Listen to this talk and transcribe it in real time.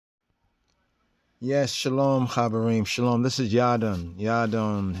Yes, shalom, Chabarim, shalom. This is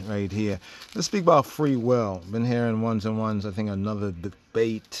Yadon right here. Let's speak about free will. Been hearing ones and ones. I think another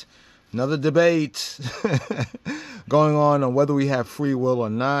debate going on whether we have free will or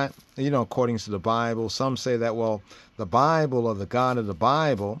not. According to the Bible, some say that, well, the Bible or the God of the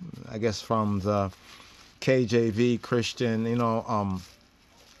Bible, I guess from the KJV Christian,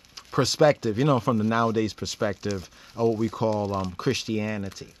 perspective, from the nowadays perspective of what we call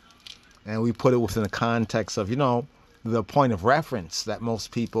Christianity. And we put it within the context of, the point of reference that most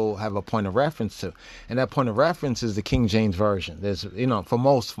people have a point of reference to. And that point of reference is the King James Version. There's, for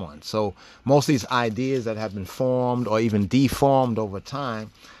most ones. So most of these ideas that have been formed or even deformed over time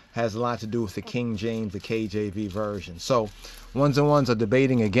has a lot to do with the King James, the KJV version. So ones and ones are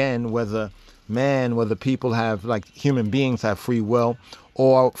debating again whether people have, like human beings have free will,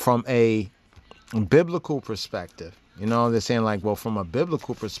 or from a biblical perspective. They're saying like, well, from a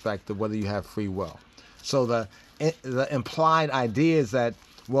biblical perspective, whether you have free will. So the implied idea is that,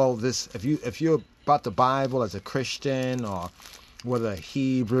 well, this if you're about the Bible as a Christian, or whether a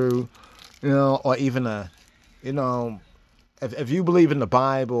Hebrew, or even if you believe in the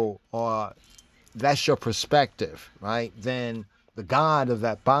Bible, or that's your perspective, right? Then the God of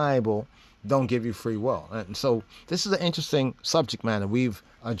that Bible don't give you free will. And so this is an interesting subject matter. We've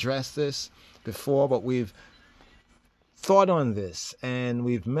addressed this before, but we've thought on this, and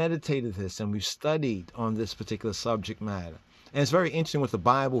we've meditated this, and we've studied on this particular subject matter. And it's very interesting what the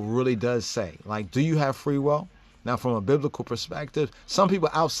Bible really does say. Like, do you have free will? Now, from a biblical perspective, some people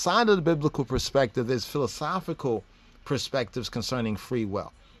outside of the biblical perspective, there's philosophical perspectives concerning free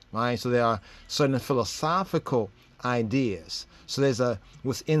will, right? So there are certain philosophical ideas. So there's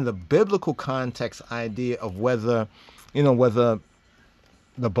within the biblical context idea of whether the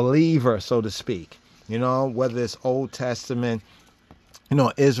believer, so to speak, whether it's Old Testament,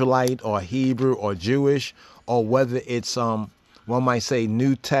 Israelite or Hebrew or Jewish, or whether it's, one might say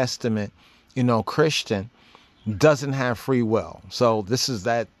New Testament, Christian, doesn't have free will. So that's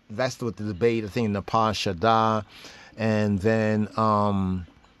what the debate, I think, in the JAH, and then I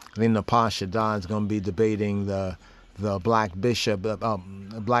think the JAH is going to be debating the black bishop,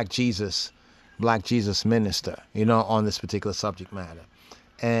 black Jesus minister, on this particular subject matter.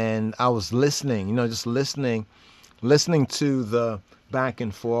 And I was listening, just listening to the back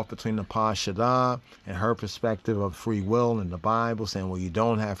and forth between the JAH and her perspective of free will in the Bible, saying, well, you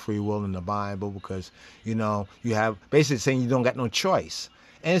don't have free will in the Bible because, you have basically saying you don't got no choice.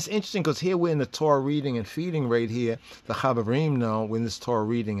 And it's interesting because here we're in the Torah reading and feeding right here. The Chabarim know we're in this Torah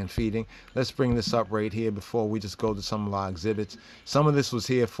reading and feeding. Let's bring this up right here before we just go to some of our exhibits. Some of this was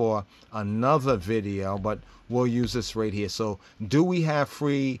here for another video, but we'll use this right here. So do we have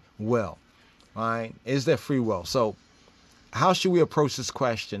free will? All right? Is there free will? So how should we approach this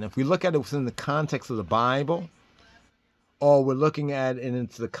question? If we look at it within the context of the Bible, or we're looking at it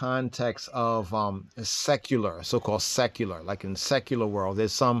into the context of secular, so-called secular, like in the secular world,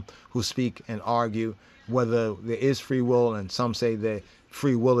 there's some who speak and argue whether there is free will, and some say that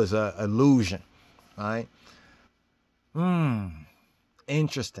free will is an illusion, right?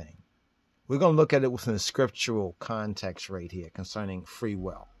 Interesting. We're going to look at it within the scriptural context right here concerning free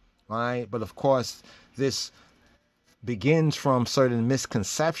will, right? But of course, this begins from certain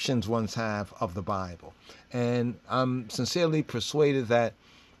misconceptions ones have of the Bible. And I'm sincerely persuaded that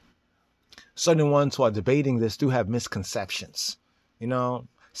certain ones who are debating this do have misconceptions,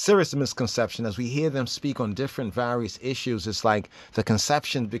 serious misconception. As we hear them speak on different various issues, it's like the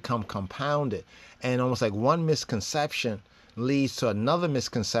conceptions become compounded, and almost like one misconception leads to another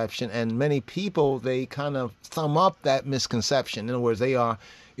misconception, and many people, they kind of thumb up that misconception. In other words, they are,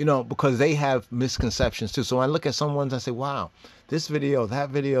 because they have misconceptions too. So when I look at some ones, I say, wow, this video, that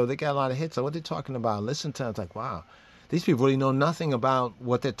video, they got a lot of hits. So what they're talking about, listen to it, it's like, wow, these people really know nothing about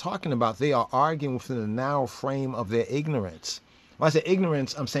what they're talking about. They are arguing within the narrow frame of their ignorance. When I say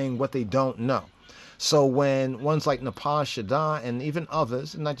ignorance, I'm saying what they don't know. So when ones like Nepal Shada and even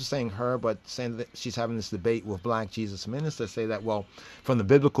others, not just saying her, but saying that she's having this debate with Black Jesus Minister, say that, well, from the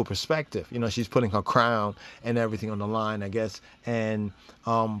biblical perspective, she's putting her crown and everything on the line, I guess. And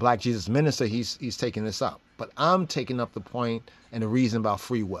Black Jesus Minister, he's taking this up. But I'm taking up the point and the reason about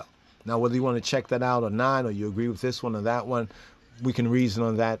free will. Now, whether you want to check that out or not, or you agree with this one or that one, we can reason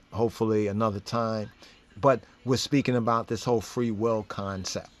on that hopefully another time. But we're speaking about this whole free will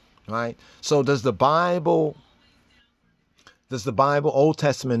concept. Right? So does the Bible, Old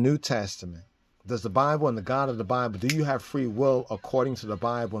Testament, New Testament, does the Bible and the God of the Bible, do you have free will according to the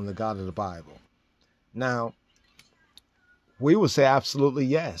Bible and the God of the Bible? Now, we would say absolutely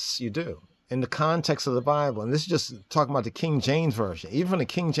yes, you do. In the context of the Bible, and this is just talking about the King James Version. Even the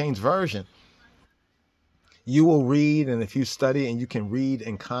King James Version, you will read, and if you study and you can read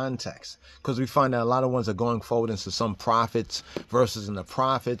in context, because we find that a lot of ones are going forward into some prophets verses in the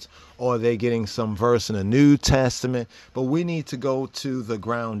prophets, or they're getting some verse in the New Testament. But we need to go to the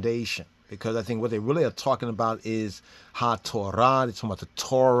groundation, because I think what they really are talking about is HaTorah. They're talking about the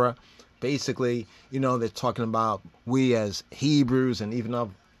Torah. Basically, they're talking about we as Hebrews, and even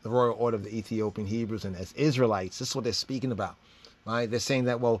of the royal order of the Ethiopian Hebrews, and as Israelites. This is what they're speaking about. Right? They're saying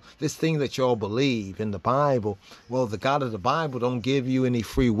that, well, this thing that y'all believe in the Bible, well, the God of the Bible don't give you any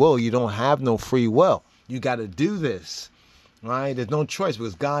free will. You don't have no free will. You got to do this. Right? There's no choice,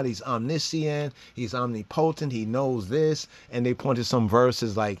 because God, he's omniscient, he's omnipotent, he knows this. And they point to some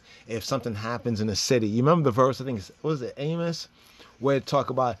verses like, if something happens in a city, you remember the verse, I think it's, what was it, Amos? Where it talk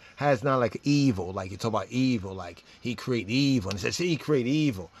about has not like evil, like you talk about evil, like he create evil, and it says he create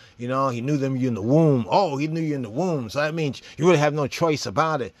evil. He knew them you in the womb. Oh, he knew you in the womb, so that means you really have no choice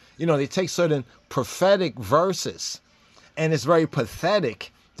about it. They take certain prophetic verses, and it's very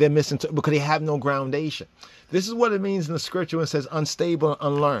pathetic. They're missing because they have no groundation. This is what it means in the scripture when it says unstable and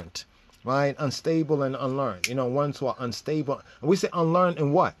unlearned, right? Unstable and unlearned. Ones who are unstable, and we say unlearned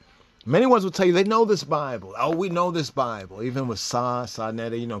in what? Many ones will tell you they know this Bible. Oh, we know this Bible. Even with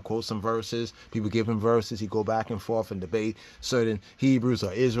Netta, quote some verses. People give him verses. He go back and forth and debate certain Hebrews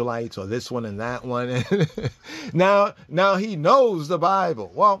or Israelites or this one and that one. now he knows the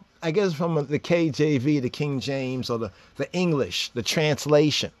Bible. Well, I guess from the KJV, the King James, or the English, the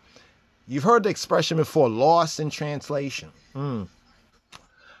translation. You've heard the expression before, lost in translation.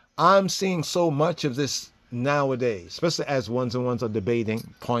 I'm seeing so much of this nowadays, especially as ones and ones are debating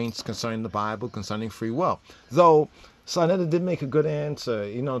points concerning the Bible, concerning free will. Though Sarnetta did make a good answer,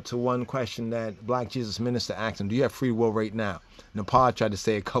 to one question that Black Jesus Minister asked him, do you have free will right now? Nepal tried to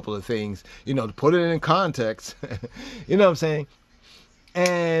say a couple of things, to put it in context. You know what I'm saying?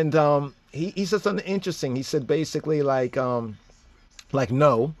 And he said something interesting. He said basically like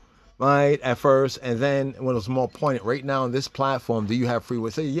no, right, at first, and then when it was more pointed, right now on this platform, do you have free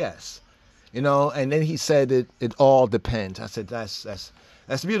will? Say yes. And then he said it all depends. I said,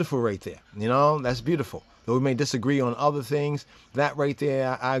 that's beautiful right there. That's beautiful. Though we may disagree on other things, that right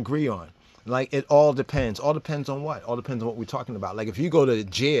there, I agree on. Like, it all depends. All depends on what? All depends on what we're talking about. Like, if you go to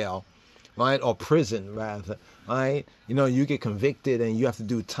jail, right, or prison, rather, right, you get convicted and you have to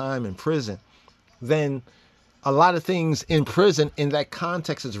do time in prison, then a lot of things in prison in that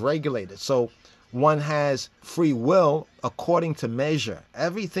context is regulated. So one has free will according to measure.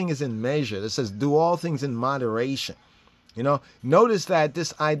 Everything is in measure. It says, do all things in moderation. Notice that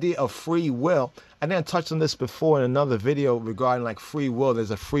this idea of free will, I didn't touch on this before in another video regarding like free will.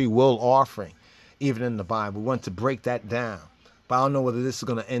 There's a free will offering, even in the Bible. We want to break that down. But I don't know whether this is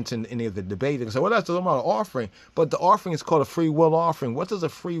going to enter in any of the debate. They say, well, that's talking about an offering. But the offering is called a free will offering. What does a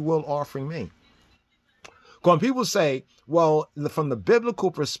free will offering mean? When people say, well, from the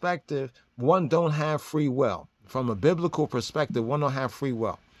biblical perspective, one don't have free will. From a biblical perspective, one don't have free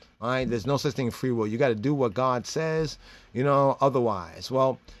will. All right? There's no such thing as free will. You got to do what God says, otherwise.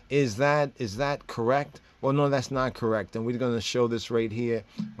 Well, is that correct? Well, no, that's not correct. And we're going to show this right here.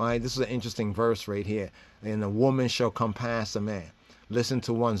 All right? This is an interesting verse right here. And a woman shall come past a man. Listen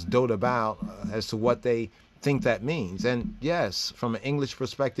to one's dote about as to what they think that means. And yes, from an English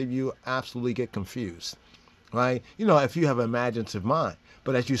perspective, you absolutely get confused. Right? If you have an imaginative mind.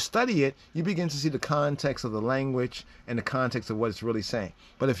 But as you study it, you begin to see the context of the language and the context of what it's really saying.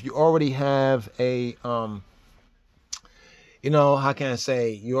 But if you already have a, how can I say,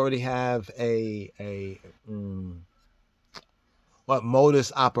 you already have what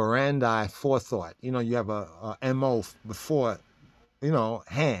modus operandi, forethought. You have a MO before,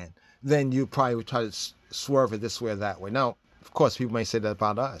 hand. Then you probably would try to swerve it this way or that way. Now, of course, people may say that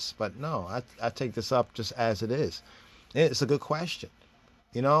about us, but no, I take this up just as it is. It's a good question.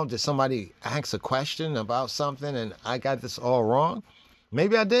 Did somebody ask a question about something and I got this all wrong?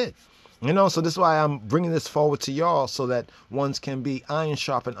 Maybe I did. So this is why I'm bringing this forward to y'all, so that ones can be iron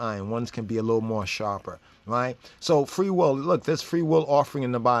sharpen iron. Ones can be a little more sharper, right? So free will, look, there's free will offering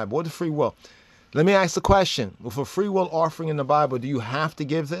in the Bible. What is free will? Let me ask the question. Well, for free will offering in the Bible, do you have to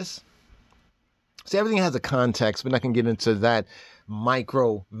give this? See, everything has a context. We're not going to get into that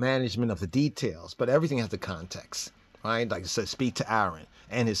micro management of the details, but everything has a context, right? Like it says, speak to Aaron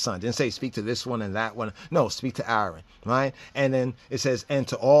and his son. Didn't say speak to this one and that one. No, speak to Aaron, right? And then it says, and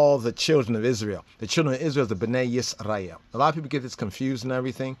to all the children of Israel. The children of Israel is the B'nai Yisrael. A lot of people get this confused and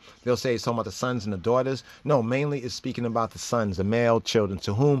everything. They'll say it's talking about the sons and the daughters. No, mainly it's speaking about the sons, the male children,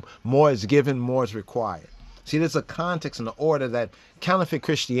 to whom more is given, more is required. See, there's a context and an order that counterfeit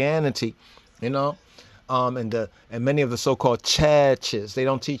Christianity, and many of the so-called churches, they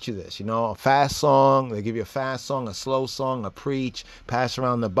don't teach you this. You know, a fast song, they give you a fast song, a slow song, a preach, pass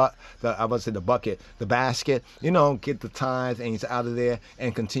around the basket. You know, get the tithe and he's out of there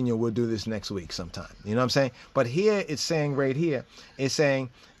and continue. We'll do this next week sometime. You know what I'm saying? But here it's saying right here, it's saying,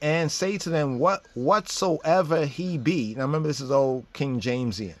 and say to them whatsoever he be. Now remember, this is old King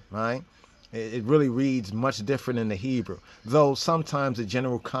Jamesian, right? It really reads much different in the Hebrew, though sometimes the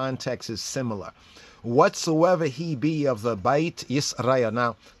general context is similar. Whatsoever he be of the Beit Yisrael.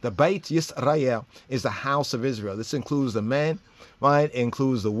 Now, the Beit Yisrael is the house of Israel. This includes the men, right? It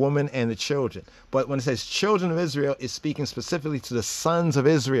includes the woman and the children. But when it says children of Israel, it's speaking specifically to the sons of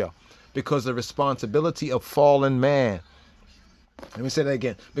Israel, because the responsibility of fallen man. Let me say that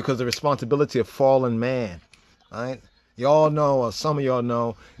again. Because the responsibility of fallen man, right? You all know, or some of y'all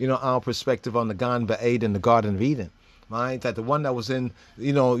know, our perspective on the Gan Ba'ed, the Garden of Eden, right? That the one that was in,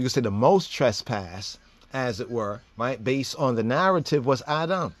 you could say the most trespass, as it were, right? Based on the narrative was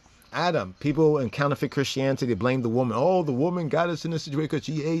Adam. Adam. People in counterfeit Christianity, they blame the woman. Oh, the woman got us in this situation because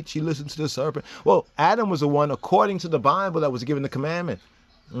she ate, she listened to the serpent. Well, Adam was the one, according to the Bible, that was given the commandment.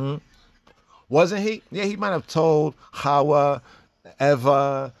 Wasn't he? Yeah, he might have told Hawa,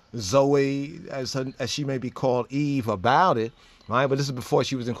 Eva, Zoe, as she may be called, Eve, about it, right? But this is before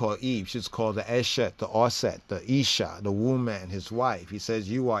she wasn't called Eve. She was called the Eshet, the Oset, the Isha, the woman, his wife. He says,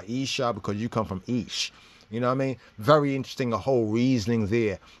 you are Isha because you come from Ish. You know what I mean? Very interesting, a whole reasoning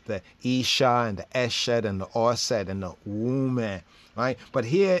there. The Isha and the Eshet and the Oset and the woman, right? But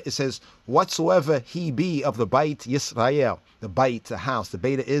here it says, whatsoever he be of the Beit Yisrael, the Beit, the house, the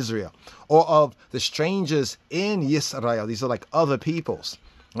Beit of Israel, or of the strangers in Yisrael. These are like other peoples,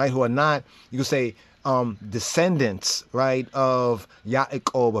 right? Who are not, you could say, descendants, right, of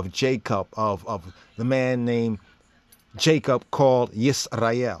Yaakov, of Jacob, of the man named Jacob called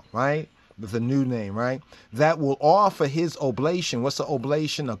Yisrael, right? With a new name, right? That will offer his oblation. What's the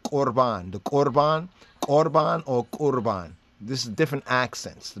oblation? A korban. The korban or kurban. This is different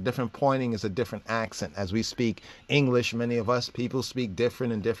accents. The different pointing is a different accent. As we speak English, many of us people speak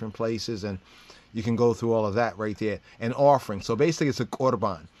different in different places, and you can go through all of that right there. An offering. So basically it's a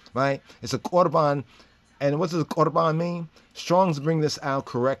korban, right? It's a korban. And what does korban mean? Strong's bring this out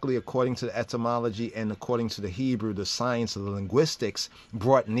correctly according to the etymology and according to the Hebrew, the science of the linguistics,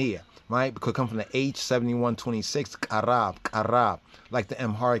 brought near, right? Because it comes from the H7126, karab, like the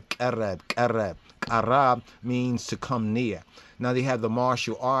Amharic kareb. Karab means to come near. Now they have the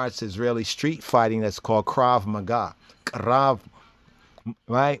martial arts, Israeli street fighting, that's called Krav Maga. Krav,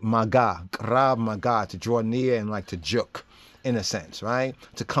 right? Maga, Krav Maga, to draw near and like to juk, in a sense, right?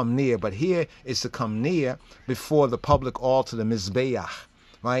 To come near. But here is to come near before the public altar, the Mizbeach,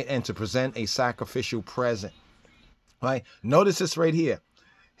 right? And to present a sacrificial present, right? Notice this right here.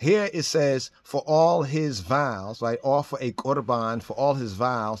 Here it says, for all his vows, right? Offer a korban for all his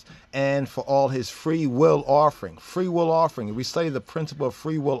vows and for all his free will offering. Free will offering. If we study the principle of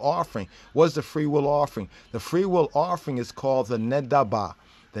free will offering, what's the free will offering? The free will offering is called the nedaba.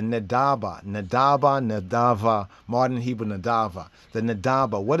 The nedava, modern Hebrew nedava. The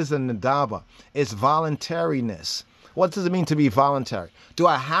nedaba. What is the nedaba? It's voluntariness. What does it mean to be voluntary? Do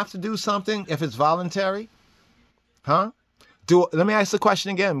I have to do something if it's voluntary? Huh? Let me ask the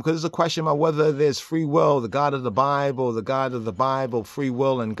question again, because it's a question about whether there's free will, the God of the Bible, free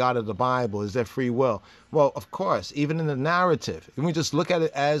will, and God of the Bible. Is there free will? Well, of course, even in the narrative, if we just look at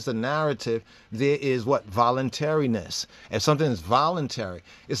it as the narrative, there is what? Voluntariness. If something is voluntary,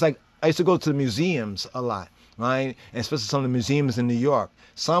 it's like I used to go to the museums a lot, right? And especially some of the museums in New York.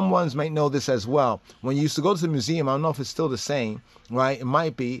 Some ones might know this as well. When you used to go to the museum, I don't know if it's still the same, right? It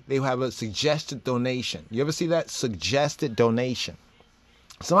might be. They have a suggested donation. You ever see that? Suggested donation.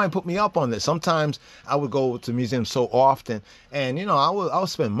 Somebody put me up on this. Sometimes I would go to museums so often, and I would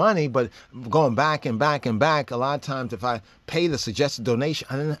spend money, but going back and back and back, a lot of times if I pay the suggested donation,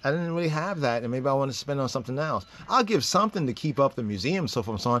 I didn't really have that, and maybe I want to spend on something else. I'll give something to keep up the museum, so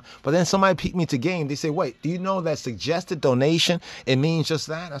forth and so on. But then somebody piqued me to game. They say, "Wait, do you know that suggested donation? It means just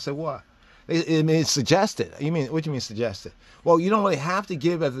that." I said, "What?" It means suggested. What do you mean suggested? Well, you don't really have to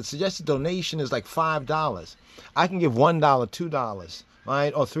give. As the suggested donation is like $5. I can give $1, $2.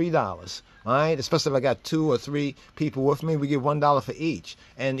 Right, or $3, right? Especially if I got 2 or 3 people with me, we give $1 for each.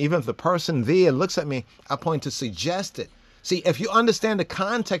 And even if the person there looks at me, I point to suggested. See, if you understand the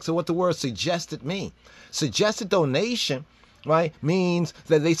context of what the word suggested means, suggested donation, right, means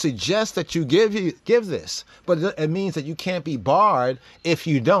that they suggest that you give this, but it means that you can't be barred if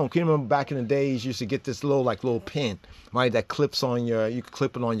you don't. Can you remember back in the days you used to get this little pin, right, that clips on you can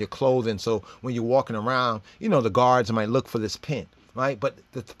clip it on your clothing, so when you're walking around, the guards might look for this pin. right? But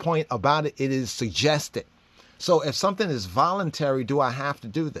the point about it, it is suggested. So if something is voluntary, do I have to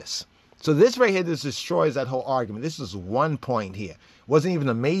do this? So this right here, this destroys that whole argument. This is one point here. Wasn't even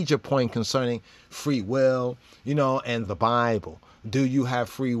a major point concerning free will, you know, and the Bible. Do you have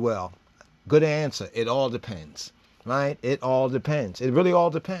free will? Good answer. It all depends, right? It all depends. It really all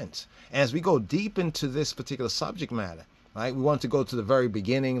depends. As we go deep into this particular subject matter, right, we want to go to the very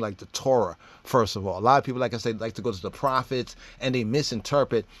beginning, like the Torah, first of all. A lot of people, like I said, like to go to the prophets, and they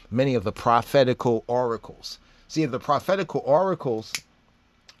misinterpret many of the prophetical oracles. See, if the prophetical oracles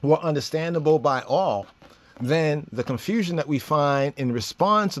were understandable by all, then the confusion that we find in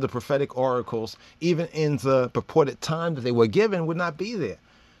response to the prophetic oracles, even in the purported time that they were given, would not be there.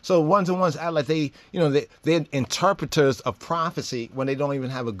 So ones and ones act like they, you know, they're interpreters of prophecy when they don't even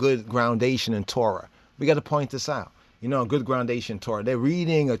have a good groundation in Torah. We got to point this out. You know, a good groundation in Torah. They're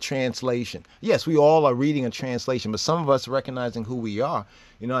reading a translation. Yes, we all are reading a translation, but some of us recognizing who we are,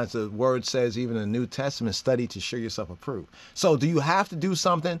 you know, as the word says, even in the New Testament, study to show yourself approved. So do you have to do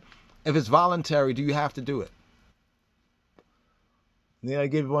something? If it's voluntary, do you have to do it? Yeah, I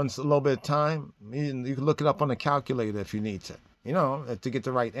give one a little bit of time. You can look it up on the calculator if you need to, you know, to get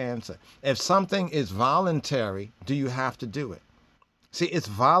the right answer. If something is voluntary, do you have to do it? See, it's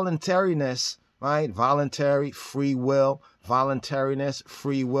voluntariness, right? Voluntary, free will, voluntariness,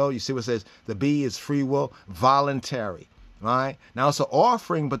 free will. You see what it says? The B is free will, voluntary, right? Now it's an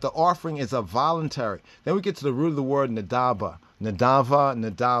offering, but the offering is a voluntary. Then we get to the root of the word nadaba.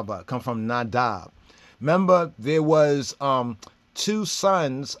 Nadava, come from nadab. Remember, there was two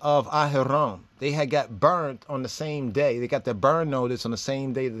sons of Ahiram. They had got burnt on the same day. They got their burn notice on the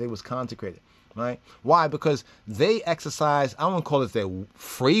same day that they was consecrated. Right? Why? Because they exercised, I won't call it their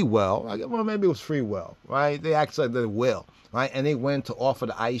free will. Well, maybe it was free will, right? They exercised their will, right? And they went to offer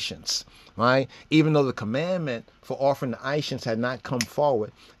the Ishans, right? Even though the commandment for offering the Ishans had not come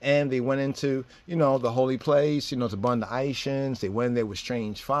forward. And they went into, you know, the holy place, you know, to burn the Ishans. They went there with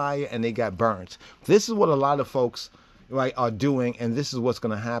strange fire and they got burnt. This is what a lot of folks, right, are doing, and this is what's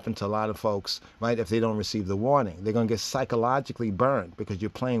going to happen to a lot of folks, right, if they don't receive the warning. They're going to get psychologically burned because you're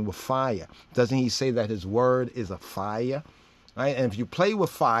playing with fire. Doesn't he say that his word is a fire, right? And if you play with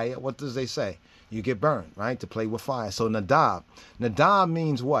fire, what does they say? You get burned, right, to play with fire. So nadab. Nadab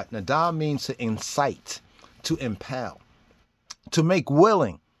means what? Nadab means to incite, to impel, to make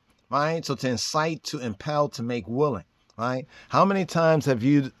willing, right? So to incite, to impel, to make willing, right? How many times have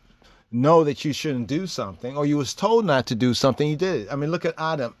you know that you shouldn't do something, or you was told not to do something, you did it? I mean, look at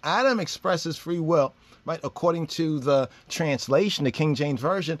Adam. Adam expresses free will, right, according to the translation, the King James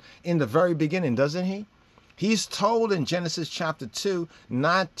Version, in the very beginning, doesn't he? He's told in Genesis chapter 2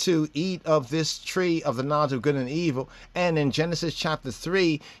 not to eat of this tree of the knowledge of good and evil. And in Genesis chapter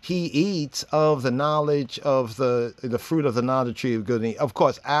 3, he eats of the knowledge of the fruit of the knowledge of the tree of good and evil. Of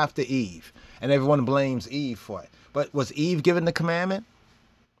course, after Eve. And everyone blames Eve for it. But was Eve given the commandment?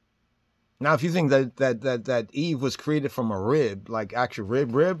 Now, if you think that Eve was created from a rib, like actual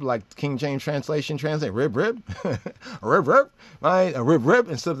rib, like King James translate, rib, a rib, right? A rib,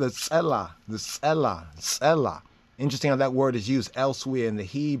 instead of the selah. Interesting how that word is used elsewhere in the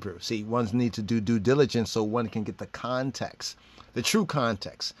Hebrew. See, one needs to do due diligence so one can get the context, the true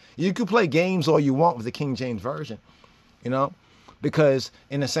context. You could play games all you want with the King James Version, you know, because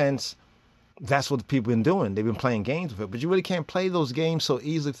in a sense, that's what the people have been doing. They've been playing games with it. But you really can't play those games so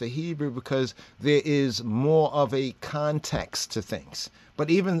easily with the Hebrew because there is more of a context to things.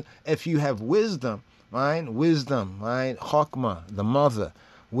 But even if you have wisdom, right? Wisdom, right? Chokmah, the mother.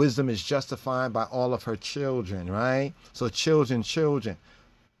 Wisdom is justified by all of her children, right? So children,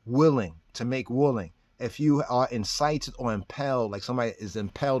 willing, to make willing. If you are incited or impelled, like somebody is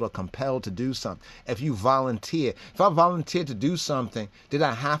impelled or compelled to do something. If you volunteer. If I volunteer to do something, did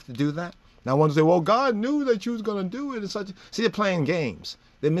I have to do that? Now, one say, well, God knew that you was going to do it. And such. See, they're playing games.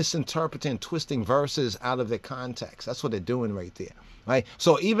 They're misinterpreting, twisting verses out of their context. That's what they're doing right there, right?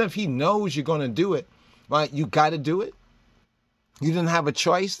 So even if he knows you're going to do it, right, you got to do it. You didn't have a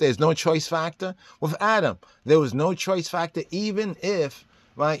choice. There's no choice factor. With Adam, there was no choice factor, even if,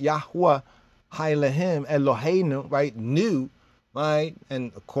 right, Yahweh, Hailahim, Eloheinu, right, knew, right?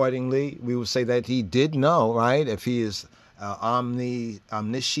 And accordingly, we would say that he did know, right? If he is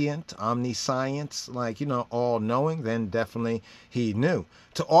omniscient, omniscience, like, you know, all-knowing, then definitely he knew.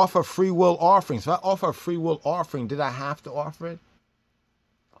 To offer free will offerings. If I offer a free will offering, did I have to offer it?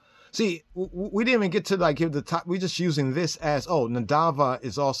 See, we didn't even get to like give the top. We're just using this as, oh, Nadava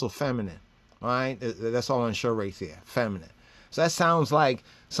is also feminine, right? That's all on show right there, feminine. So that sounds like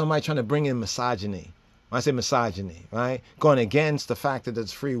somebody trying to bring in misogyny, When I say misogyny, right? Going against the fact that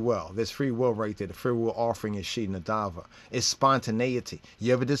there's free will. There's free will right there. The free will offering is she nadava. It's spontaneity.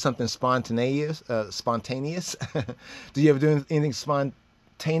 You ever did something spontaneous? Spontaneous? Do you ever do anything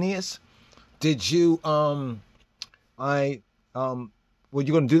spontaneous? Did you I were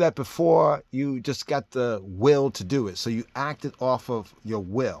you going to do that before you just got the will to do it? So you acted off of your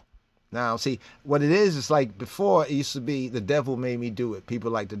will. Now, see, what it is like before it used to be the devil made me do it. People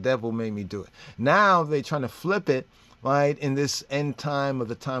like the devil made me do it. Now they're trying to flip it, right? In this end time of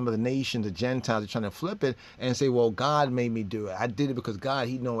the nation, the Gentiles are trying to flip it and say, well, God made me do it. I did it because God,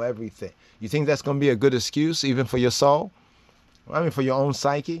 he know everything. You think that's going to be a good excuse even for your soul? I mean, for your own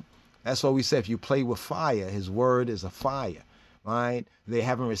psyche? That's what we say. If you play with fire, his word is a fire, right? They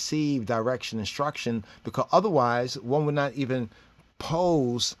haven't received direction, instruction, because otherwise one would not even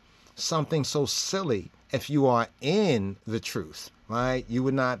pose something so silly if you are in the truth, right? You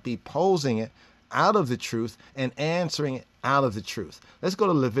would not be posing it out of the truth and answering it out of the truth. Let's go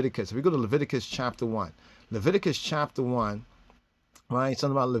to Leviticus. If we go to Leviticus chapter 1. Leviticus chapter 1, right?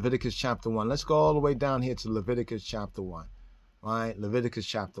 Something about Leviticus chapter 1. Let's go all the way down here to Leviticus chapter 1, right? Leviticus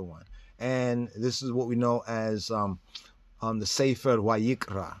chapter 1. And this is what we know as the Sefer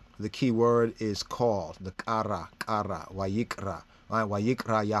Wayikra. The key word is called, the Kara, Wayikra. Right,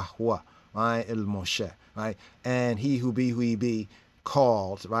 Wayikra Yahweh, right, El Moshe, right, and who he be,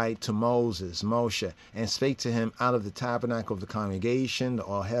 called, right, to Moshe, and spake to him out of the tabernacle of the congregation, the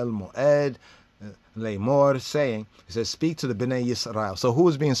Ohel Moed, Lemor, saying, he says, speak to the Bnei Yisrael. So who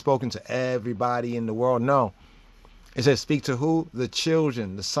is being spoken to? Everybody in the world? No. It says, speak to who? The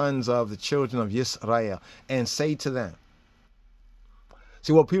children, the sons of the children of Yisrael, and say to them.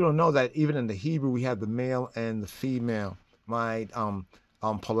 See, what people don't know, that even in the Hebrew, we have the male and the female, right,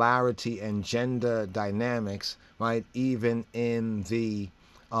 polarity and gender dynamics, right, even in the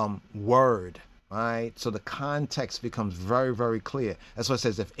word, right? So the context becomes very, very clear. That's what it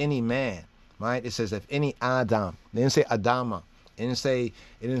says, if any man, right? It says, if any Adam. It didn't say Adama. It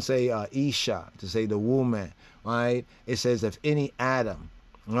didn't say Isha, to say the woman, right? It says, if any Adam,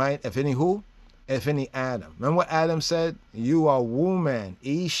 right? If any who? If any Adam. Remember what Adam said? You are woman,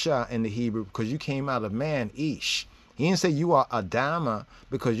 Isha in the Hebrew, because you came out of man, Ish. He didn't say you are Adama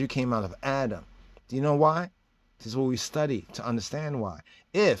because you came out of Adam. Do you know why? This is what we study to understand why.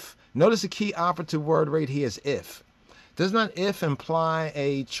 If, notice the key operative word right here is if. Does not if imply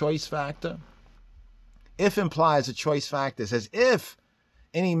a choice factor? If implies a choice factor. It says, if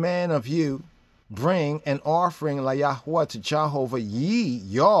any man of you bring an offering la Yahweh to Jehovah,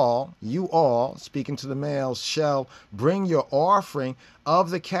 y'all, you all, speaking to the males, shall bring your offering of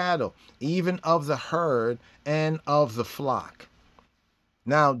the cattle, even of the herd and of the flock.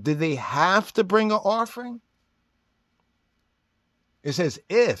 Now, did they have to bring an offering? It says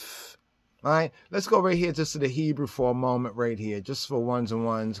if, right? Let's go right here just to the Hebrew for a moment right here, just for ones and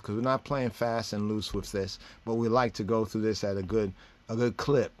ones, because we're not playing fast and loose with this, but we like to go through this at a good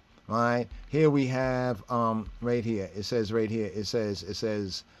clip. Right here we have right here. It says right here. It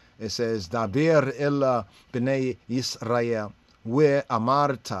says Dabir illa bnei Yisrael we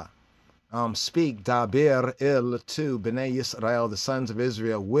amarta. Speak Dabir il to bnei Yisrael, the sons of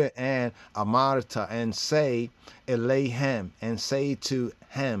Israel, we and amarta, and say Eleihem, and say to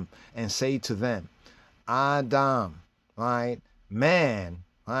him, and say to them, Adam, right, man,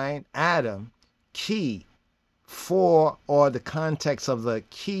 right, Adam, key. For, or the context of the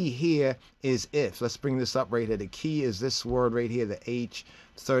key here is if. Let's bring this up right here. The key is this word right here, the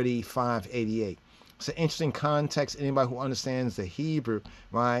H3588. It's an interesting context. Anybody who understands the Hebrew,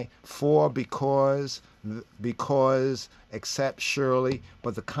 right? For, because, except, surely.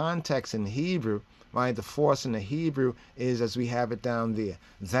 But the context in Hebrew, right? The force in the Hebrew is as we have it down there.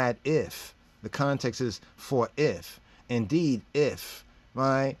 That if. The context is for if. Indeed, if.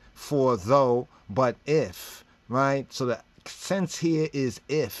 Right? For though, but if. Right? So the sense here is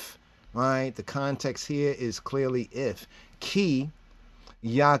if, right? The context here is clearly if. Ki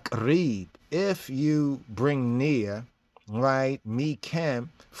yakrib, if you bring near, right? Mikem,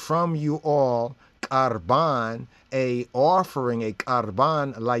 from you all, karban, a offering, a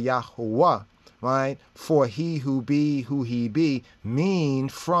karban la Yahuwah, right? For he who he be, mean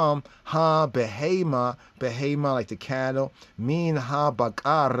from ha behema, like the cattle, mean ha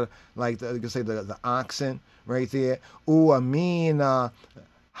bakar, like you can say the oxen, right there. Uamina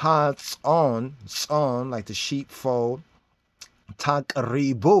on, like the sheepfold.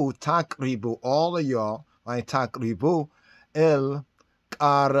 Takribu, all of y'all, right? Takribu, el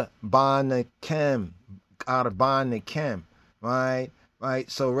karbanekem, right?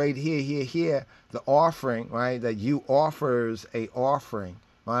 Right. So right here, the offering, right? That you offers a offering,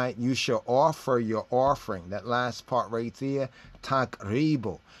 right? You shall offer your offering. That last part right there,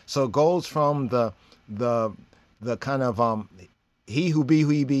 takribo. So it goes from the kind of he who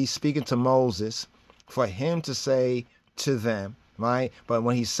be speaking to Moses, for him to say to them, right? But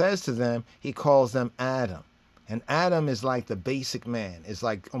when he says to them, he calls them Adam. And Adam is like the basic man. It's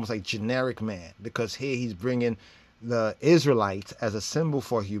like almost like generic man, because here he's bringing the Israelites as a symbol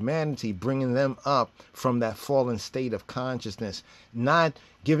for humanity, bringing them up from that fallen state of consciousness, not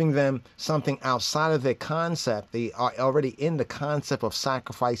giving them something outside of their concept. They are already in the concept of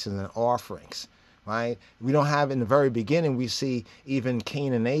sacrifices and offerings, right? We don't have, in the very beginning, we see even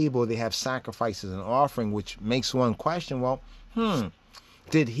Cain and Abel, they have sacrifices and offering, which makes one question, well,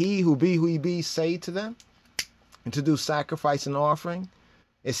 did he who be say to them and to do sacrifice and offering?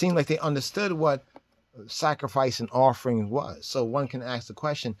 It seemed like they understood what sacrifice and offering was. So one can ask the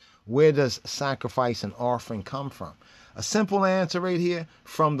question, where does sacrifice and offering come from? A simple answer right here,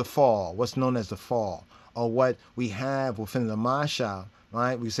 from the fall, what's known as the fall, or what we have within the mashal,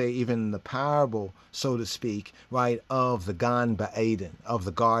 right? We say even the parable, so to speak, right, of the Gan Ba'eden, of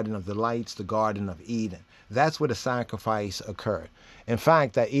the Garden of the Lights, the Garden of Eden. That's where the sacrifice occurred. In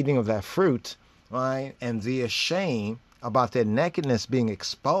fact, that eating of that fruit, right, and their shame about their nakedness being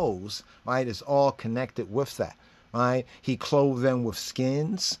exposed, right, is all connected with that, right? He clothed them with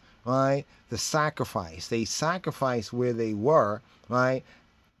skins, right? The sacrifice, they sacrificed where they were, right,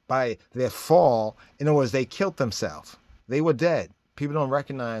 by their fall. In other words, they killed themselves. They were dead. People don't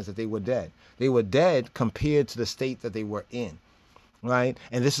recognize that they were dead. They were dead compared to the state that they were in, right?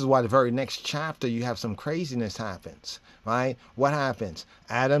 And this is why the very next chapter you have some craziness happens, right? What happens?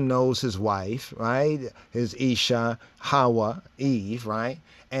 Adam knows his wife, right? His Isha, Hawa, Eve, right?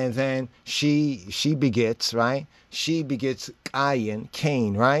 And then she begets, right? She begets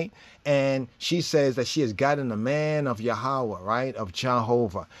Cain, right? And she says that she has gotten a man of Yahweh, right? Of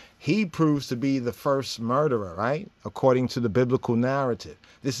Jehovah. He proves to be the first murderer, right? According to the biblical narrative.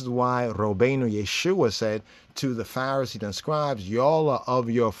 This is why Rabbeinu Yeshua said to the Pharisees and scribes, y'all are of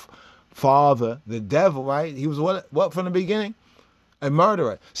your father, the devil, right? He was what from the beginning? A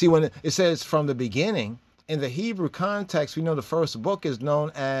murderer. See, when it says from the beginning, in the Hebrew context, we know the first book is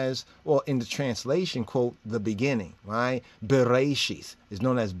known as, well, in the translation, quote, the beginning, right? Bereshith is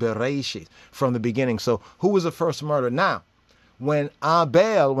known as Bereshith, from the beginning. So who was the first murderer? Now, when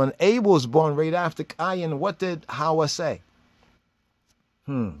Abel was born right after Cain, what did Hawa say?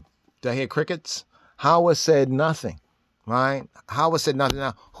 Did I hear crickets? Hawa said nothing, right? Hawa said nothing.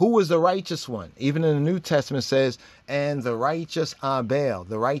 Now, who was the righteous one? Even in the New Testament says, and the righteous Abel,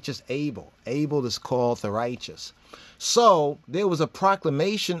 the righteous Abel. Abel is called the righteous. So there was a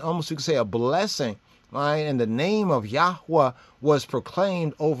proclamation, almost we could say a blessing, right? And the name of Yahweh was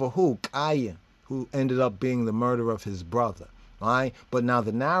proclaimed over who? Cain, who ended up being the murderer of his brother, right? But now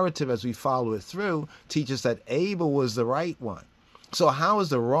the narrative, as we follow it through, teaches that Abel was the right one. So how is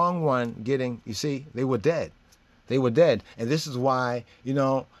the wrong one getting, you see, they were dead. They were dead. And this is why, you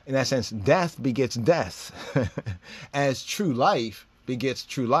know, in that sense, death begets death. As true life begets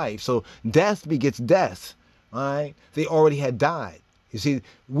true life. So death begets death, right? They already had died. You see,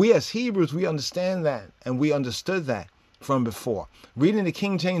 we as Hebrews, we understand that, and we understood that from before. Reading the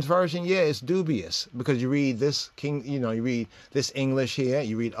King James Version, yeah, it's dubious, because you read this you read this English here,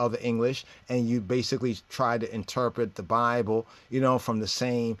 you read other English, and you basically try to interpret the Bible, you know, from the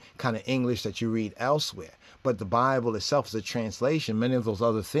same kind of English that you read elsewhere. But the Bible itself is a translation. Many of those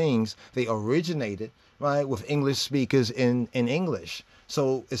other things, they originated, right, with English speakers in English.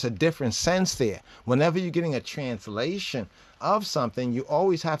 So it's a different sense there. Whenever you're getting a translation of something, you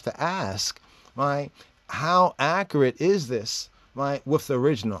always have to ask, right, how accurate is this, right, with the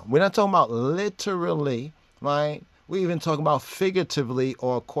original? We're not talking about literally, right? We're even talking about figuratively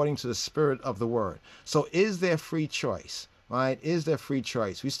or according to the spirit of the word. So is there free choice, right? Is there free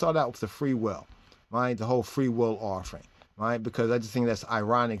choice? We start out with the free will, right? The whole free will offering, right? Because I just think that's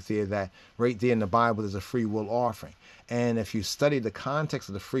ironic there that right there in the Bible there's a free will offering. And if you study the context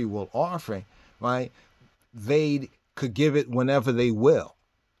of the free will offering, right, they could give it whenever they will.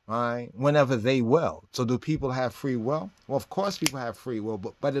 Right? Whenever they will. So do people have free will? Well, of course people have free will,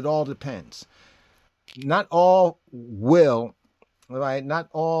 but it all depends. Not all will, right? Not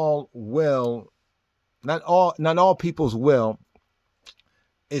all people's will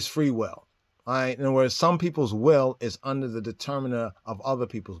is free will. Right? In other words, some people's will is under the determiner of other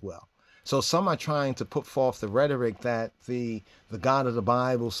people's will. So some are trying to put forth the rhetoric that the God of the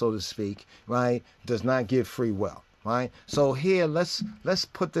Bible, so to speak, right, does not give free will. Right. So here, let's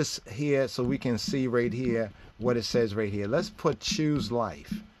put this here so we can see right here what it says right here. Let's put choose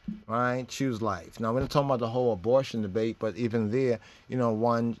life. right? Choose life. Now we're not talking about the whole abortion debate, but even there,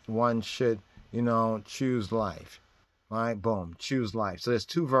 one should, choose life. Right, boom, choose life. So there's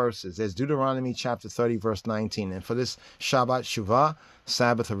two verses. There's Deuteronomy chapter 30, verse 19. And for this Shabbat Shuvah,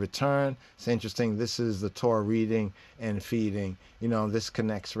 Sabbath of return, it's interesting. This is the Torah reading and feeding. This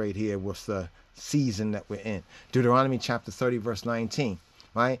connects right here with the season that we're in. Deuteronomy chapter 30, verse 19.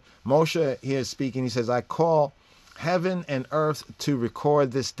 Right? Moshe here is speaking. He says, I call heaven and earth to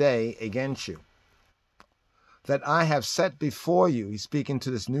record this day against you, that I have set before you. He's speaking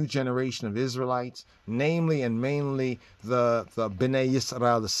to this new generation of Israelites, namely and mainly the Bnei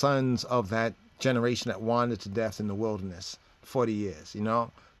Yisrael, the sons of that generation that wandered to death in the wilderness 40 years,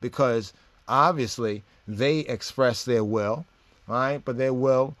 because obviously they expressed their will, right? But their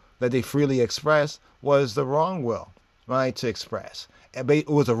will that they freely expressed was the wrong will, right, to express. It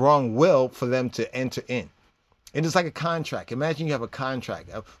was a wrong will for them to enter in. It is like a contract. Imagine you have a contract.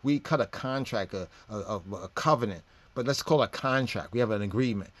 We cut a contract, a covenant, but let's call it a contract. We have an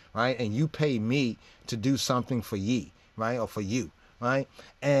agreement, right? And you pay me to do something for ye, right? Or for you, right?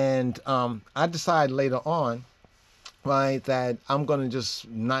 And I decide later on, right, that I'm going to just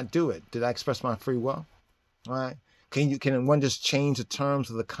not do it. Did I express my free will, right? Can one just change the terms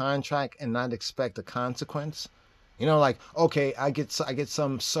of the contract and not expect a consequence? Like, okay, I get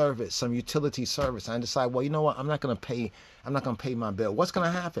some service, some utility service. And I decide, well, you know what? I'm not going to pay my bill. What's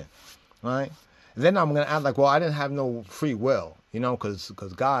going to happen? Right? Then I'm going to act like, well, I didn't have no free will, because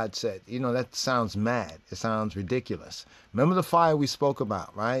God said, that sounds mad. It sounds ridiculous. Remember the fire we spoke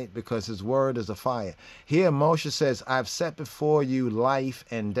about, right? Because his word is a fire. Here, Moshe says, I've set before you life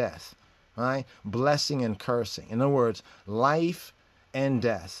and death, right? Blessing and cursing. In other words, life and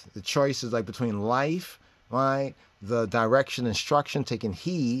death. The choice is like between life, right? The direction instruction, taking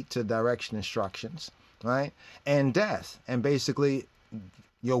heed to direction instructions, right? And death. And basically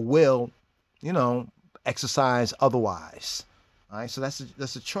your will, exercise otherwise. All right. So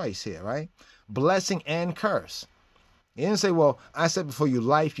that's a choice here, right? Blessing and curse. He didn't say, well, I said before you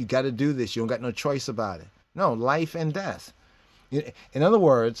life, you got to do this. You don't got no choice about it. No, life and death. In other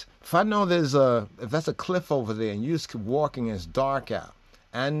words, if I know if that's a cliff over there and you just keep walking and it's dark out,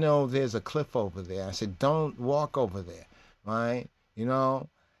 I know there's a cliff over there. I said, don't walk over there, right?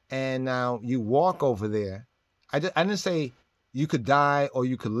 And now you walk over there. I didn't say you could die or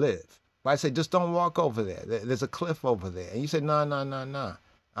you could live. But I said, just don't walk over there. There's a cliff over there. And you said, no.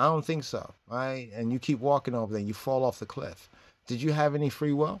 I don't think so, right? And you keep walking over there and you fall off the cliff. Did you have any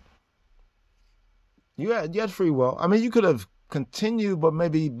free will? You had free will. I mean, you could have continued, but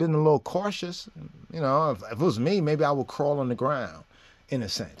maybe been a little cautious. If it was me, maybe I would crawl on the ground. In a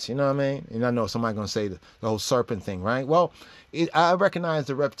sense, you know what I mean? And I know somebody's going to say the whole serpent thing, right? Well, I recognize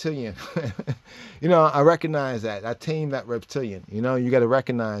the reptilian. I recognize that. I tame that reptilian. You got to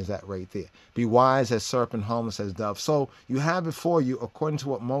recognize that right there. Be wise as serpent, harmless as dove. So you have before you, according to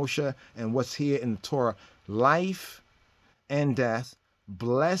what Moshe and what's here in the Torah, life and death,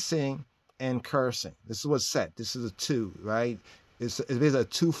 blessing and cursing. This is what's set. This is a two, right? It's a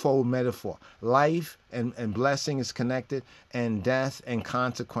twofold metaphor. Life and blessing is connected, and death and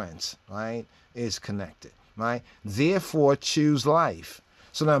consequence, right, is connected, right? Therefore, choose life.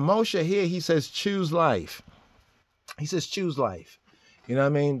 So now Moshe here, he says, choose life. He says, choose life. You know what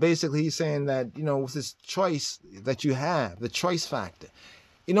I mean? Basically, he's saying that, with this choice that you have, the choice factor.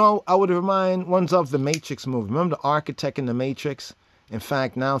 I would remind ones of the Matrix movie. Remember the architect in the Matrix? In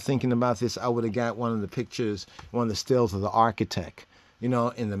fact, now thinking about this, I would have got one of the pictures, one of the stills of the architect, in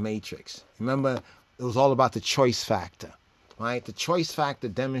the Matrix. Remember, it was all about the choice factor, right? The choice factor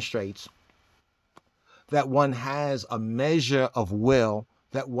demonstrates that one has a measure of will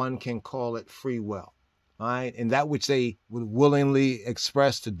that one can call it free will, right? And that which they would willingly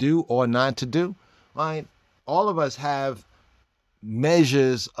express to do or not to do, right? All of us have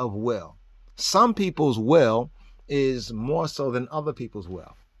measures of will. Some people's will is more so than other people's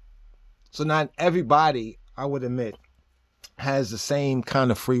will. So not everybody, I would admit, has the same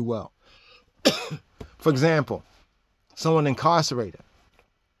kind of free will. For example, someone incarcerated,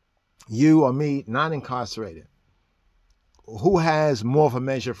 you or me, not incarcerated, who has more of a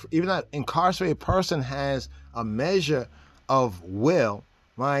measure? Even that incarcerated person has a measure of will,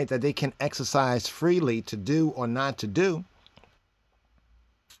 right, that they can exercise freely to do or not to do.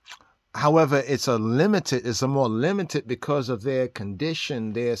 However, it's a more limited because of their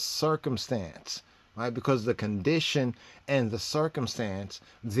condition, their circumstance, right? Because the condition and the circumstance,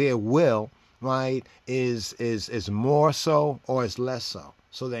 their will, right, is more so or is less so.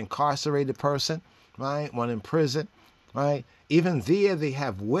 So the incarcerated person, right, one in prison, right, even there they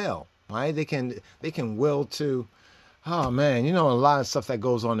have will, right? They can will to Oh man, you know a lot of stuff that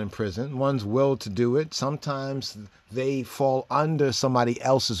goes on in prison. One's will to do it. Sometimes they fall under somebody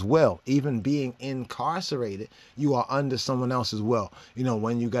else's will. Even being incarcerated, you are under someone else's will. You know,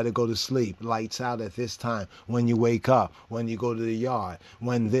 when you got to go to sleep, lights out at this time. When you wake up, when you go to the yard,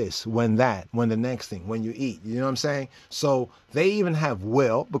 when this, when that, when the next thing, when you eat. You know what I'm saying? So they even have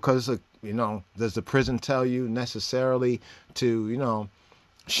will because, you know, does the prison tell you necessarily to, you know,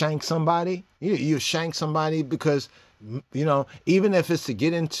 shank somebody? You shank somebody because, you know, even if it's to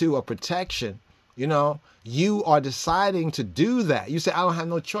get into a protection, you know, you are deciding to do that. You say, I don't have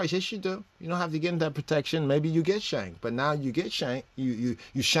no choice. Yes, you do. You don't have to get into that protection. Maybe you get shanked, but now you get shanked. You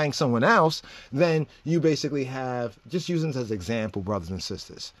shank someone else. Then you basically have, just using this as an example, brothers and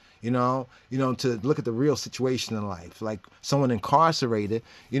sisters, you know, to look at the real situation in life. Like someone incarcerated,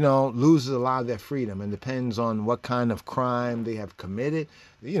 you know, loses a lot of their freedom, and depends on what kind of crime they have committed.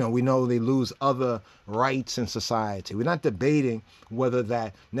 You know, we know they lose other rights in society. We're not debating whether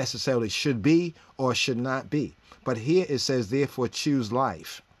that necessarily should be or should not be. But here it says, therefore choose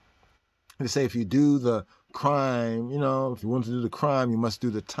life. They say if you do the crime, you know, if you want to do the crime, you must do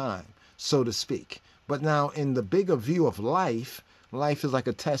the time, so to speak. But now in the bigger view of life, life is like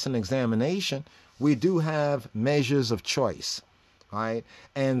a test and examination. We do have measures of choice, right?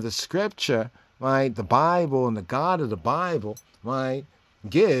 And the scripture, right, the Bible and the God of the Bible, right,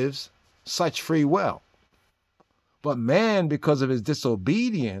 gives such free will. But man, because of his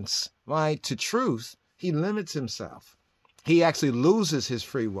disobedience, right, to truth, he limits himself. He actually loses his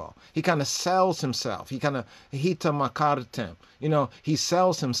free will. He kind of sells himself. He kind of, hita makartem, you know, he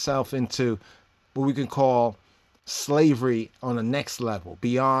sells himself into what we can call slavery on the next level,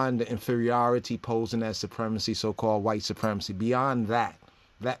 beyond the inferiority posing as supremacy, so-called white supremacy, beyond that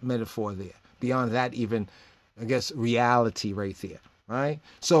metaphor there, beyond that even, I guess, reality right there. Right?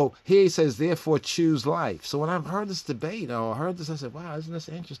 So here he says, therefore choose life. So when I've heard this debate or heard this, I said, wow, isn't this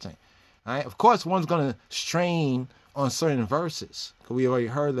interesting? Right? Of course, one's going to strain on certain verses. We already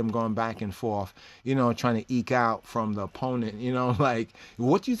heard them going back and forth, you know, trying to eke out from the opponent, you know, like,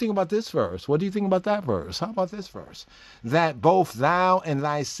 what do you think about this verse? What do you think about that verse? How about this verse? That both thou and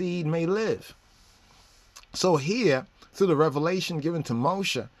thy seed may live. So here, through the revelation given to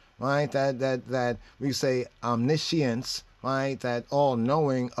Moshe, right, that we say omniscience, right, that all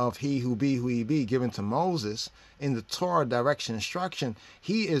knowing of he who be given to Moses in the Torah direction instruction,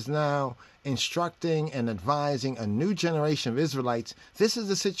 he is now instructing and advising a new generation of Israelites. This is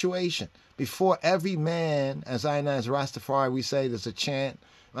the situation. Before every man, as I know as Rastafari, we say there's a chant,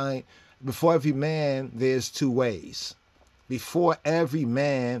 right? Before every man, there's two ways. Before every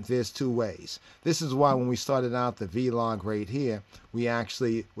man, there's two ways. This is why when we started out the vlog right here, we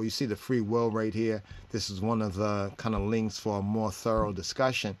actually, well, you see the free will right here. This is one of the kind of links for a more thorough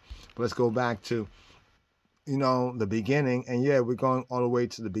discussion. But let's go back to, you know, the beginning. And yeah, we're going all the way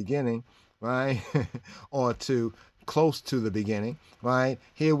to the beginning, right? Or to close to the beginning, right?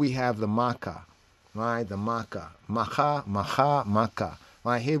 Here we have the Makkah, right? The Makkah. Makkah.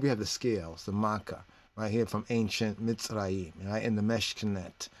 Right? Here we have the scales, the Makkah. Right here from ancient Mitzrayim, right, in the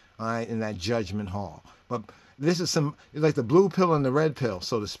Meshkanet, right, in that judgment hall. But this is it's like the blue pill and the red pill,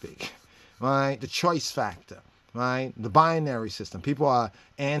 so to speak, right? The choice factor, right? The binary system. People are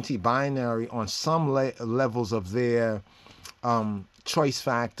anti-binary on some levels of their choice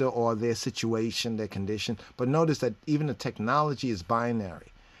factor or their situation, their condition. But notice that even the technology is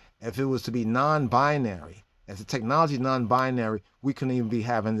binary. If it was to be non-binary, if the technology is non-binary, we couldn't even be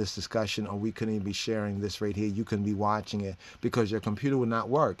having this discussion, or we couldn't even be sharing this right here. You couldn't be watching it because your computer would not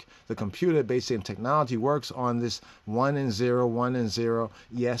work. The computer, basically, in technology, works on this 1 and 0,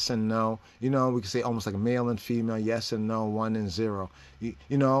 yes and no. You know, we could say almost like a male and female, yes and no, 1 and 0. You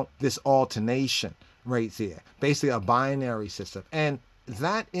know, this alternation right there. Basically, a binary system. And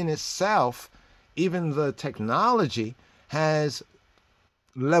that in itself, even the technology has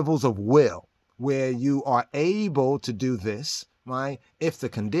levels of will, where you are able to do this, right, if the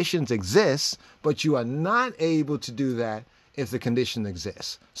conditions exist, but you are not able to do that if the condition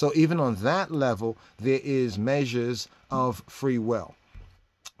exists. So even on that level, there is measures of free will.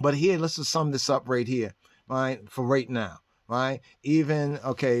 But here, let's just sum this up right here, right, for right now, right? Even,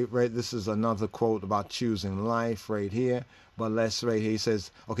 okay, right, this is another quote about choosing life right here. But let's right here, he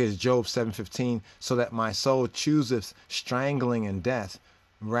says, okay, it's Job 7:15, so that my soul chooseth strangling and death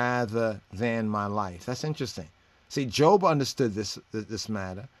rather than my life. That's interesting. See, Job understood this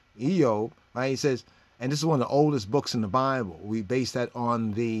matter. Job, right? He says, and this is one of the oldest books in the Bible. We base that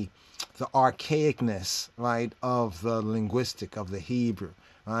on the archaicness, right, of the linguistic of the Hebrew,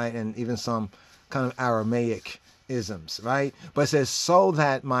 right, and even some kind of Aramaic isms, right? But it says, so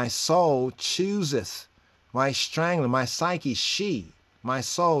that my soul chooseth, right? Strangling, my psyche, she, my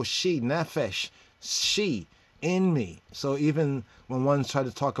soul, she, nefesh, she, in me. So even when one try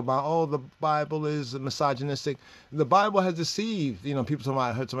to talk about, oh, the Bible is misogynistic, the Bible has deceived. You know, people talking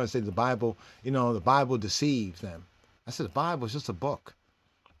about, I heard somebody say the Bible, you know, the Bible deceived them. I said, the Bible is just a book,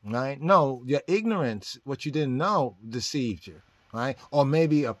 right? No, your ignorance, what you didn't know, deceived you, right? Or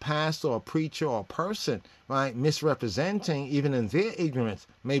maybe a pastor or a preacher or a person, right, misrepresenting, even in their ignorance,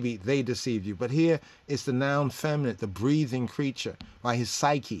 maybe they deceived you. But here it's the noun feminine, the breathing creature, right? His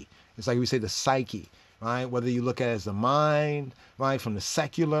psyche. It's like we say the psyche, right? Whether you look at it as the mind, right, from the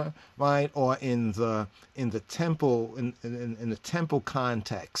secular, right, or in the temple, in the temple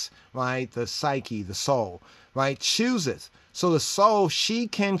context, right, the psyche, the soul, right, chooseth. So the soul, she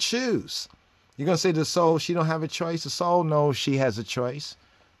can choose. You're gonna say the soul, she don't have a choice. The soul knows she has a choice,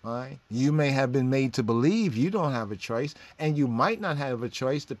 right? You may have been made to believe you don't have a choice, and you might not have a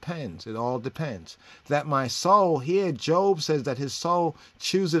choice. Depends. It all depends. That my soul here, Job says that his soul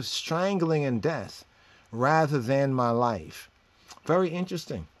chooseth strangling and death rather than my life. Very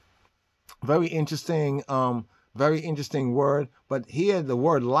interesting. Very interesting. Very interesting word. But here, the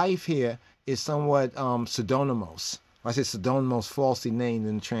word life here is somewhat pseudonymous. I say pseudonymous, falsely named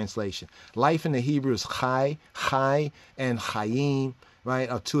in the translation. Life in the Hebrew is chai, chai, and chayim, right,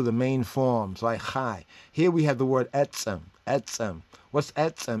 are two of the main forms, right? Chai. Here we have the word etzem, etzem. What's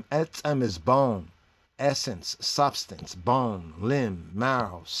etzem? Etzem is bone, essence, substance, bone, limb,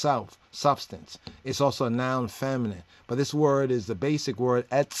 marrow, self, substance. It's also a noun feminine, but this word is the basic word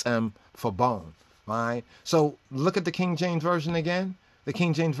etzem for bone, right? So look at the King James Version again. The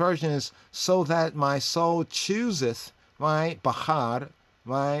King James Version is, so that my soul chooseth, right, bachar,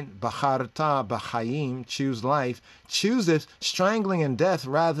 right, bacharta, bachayim, choose life, chooseth strangling and death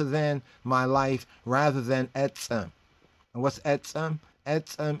rather than my life, rather than etzem. And what's etzem?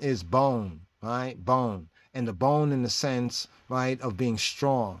 Etzem is bone, right, bone. And the bone in the sense, right, of being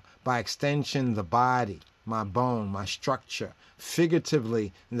strong. By extension, the body, my bone, my structure.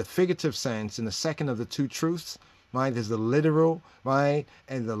 Figuratively, in the figurative sense, in the second of the two truths, right, there's the literal, right,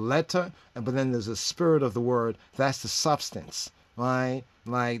 and the letter, but then there's the spirit of the word. That's the substance, right,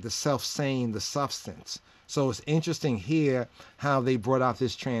 like the self-same, the substance. So it's interesting here how they brought out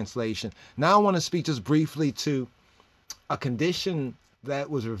this translation. Now I want to speak just briefly to a condition that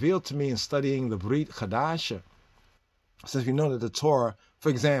was revealed to me in studying the Brit Chadasha. Since we know that the Torah, for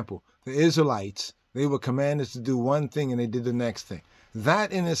example, the Israelites, they were commanded to do one thing and they did the next thing.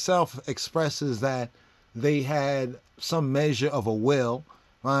 That in itself expresses that they had some measure of a will,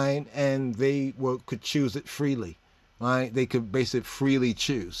 right, and they could choose it freely, right? They could basically freely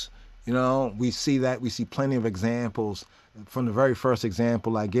choose. You know, we see that. We see plenty of examples. From the very first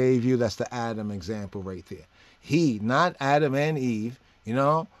example I gave you, that's the Adam example right there. He, not Adam and Eve, you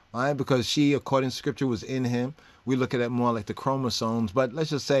know, right? Because she, according to Scripture, was in him. We look at it more like the chromosomes, but let's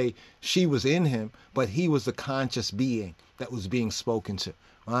just say she was in him, but he was the conscious being that was being spoken to,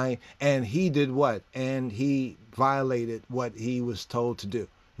 right? And he did what? And he violated what he was told to do.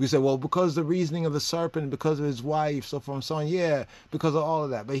 We say, well, because the reasoning of the serpent, because of his wife, so forth and so on, yeah, because of all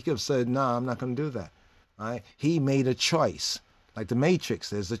of that. But he could have said, no, I'm not going to do that, right? He made a choice. Like the Matrix,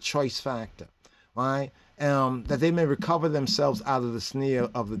 there's a choice factor, right? That they may recover themselves out of the snare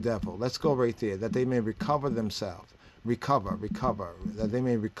of the devil. Let's go right there. That they may recover themselves. Recover. That they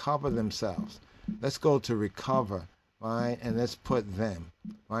may recover themselves. Let's go to recover, right? And let's put them,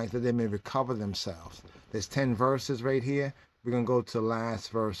 right? That they may recover themselves. There's 10 verses right here. We're going to go to the last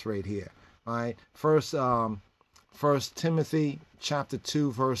verse right here, right? First Timothy chapter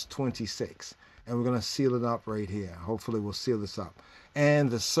 2, verse 26. And we're going to seal it up right here. Hopefully we'll seal this up.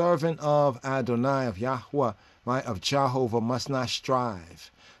 And the servant of Adonai, of Yahweh, right, of Jehovah, must not strive,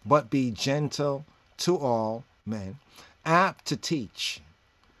 but be gentle to all men, apt to teach,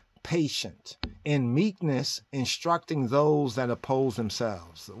 patient, in meekness, instructing those that oppose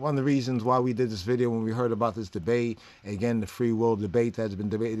themselves. One of the reasons why we did this video when we heard about this debate, again, the free will debate that has been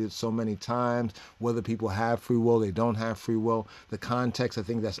debated so many times, whether people have free will, they don't have free will. The context, I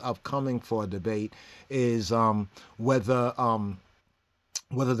think, that's upcoming for a debate is whether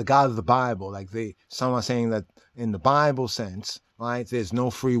the God of the Bible, like some are saying that in the Bible sense, right, there's no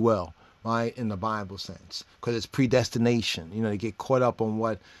free will, right, in the Bible sense, because it's predestination. You know, they get caught up on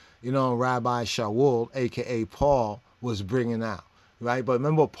what, you know, Rabbi Shaul, a.k.a. Paul, was bringing out, right? But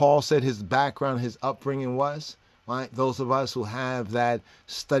remember what Paul said his background, his upbringing was, right? Those of us who have that,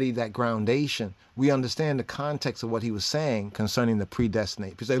 studied that groundation, we understand the context of what he was saying concerning the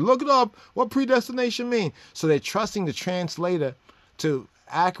predestinate. People say, look it up, what predestination mean? So they're trusting the translator to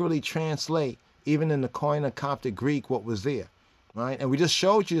accurately translate, even in the Koine Coptic Greek, what was there, right? And we just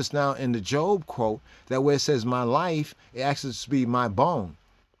showed you just now in the Job quote that where it says my life, it actually to be my bone,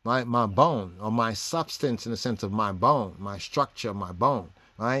 right? My bone, or my substance in the sense of my bone, my structure, my bone,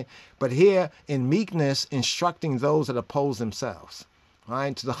 right? But here in meekness, instructing those that oppose themselves,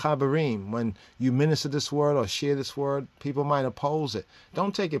 right? To the Chabarim, when you minister this word or share this word, people might oppose it.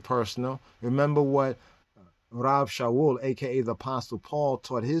 Don't take it personal. Remember what Rav Shaul, aka the Apostle Paul,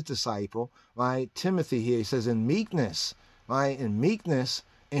 taught his disciple, right? Timothy here, he says, in meekness, right? In meekness,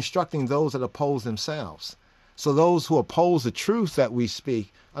 instructing those that oppose themselves. So those who oppose the truth that we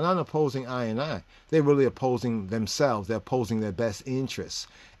speak are not opposing I and I. They're really opposing themselves. They're opposing their best interests.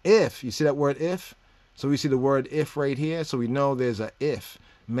 If, you see that word if? So we see the word if right here. So we know there's a if.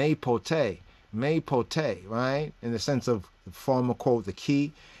 Me pote, right? In the sense of the former quote, the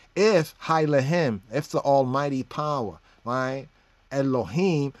key. If Hailehem, if the almighty power, right?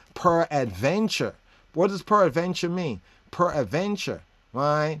 Elohim, peradventure. What does peradventure mean? Peradventure,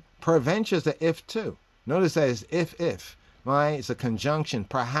 right? Peradventure is the if too. Notice that it's if, right? It's a conjunction,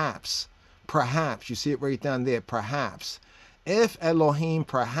 perhaps. Perhaps, you see it right down there, perhaps. If Elohim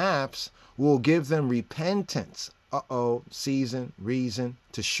perhaps will give them repentance, season, reason,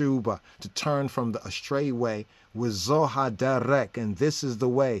 to shuba, to turn from the astray way, with Zoha Derek, and this is the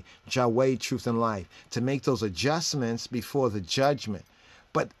way, Yahweh, truth and life, to make those adjustments before the judgment.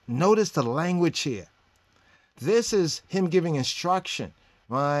 But notice the language here. This is him giving instruction,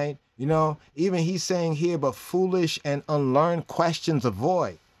 right? You know, even he's saying here, but foolish and unlearned questions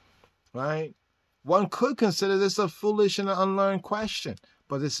avoid, right? One could consider this a foolish and an unlearned question,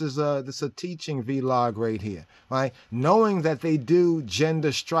 but this is a teaching vlog right here, right? Knowing that they do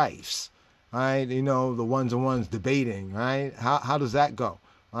gender strifes, right? You know, the ones and ones debating, right? How does that go,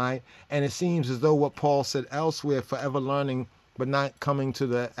 right? And it seems as though what Paul said elsewhere, forever learning but not coming to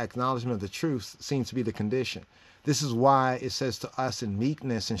the acknowledgement of the truth, seems to be the condition. This is why it says to us in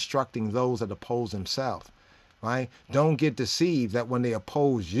meekness, instructing those that oppose themselves, right? Don't get deceived that when they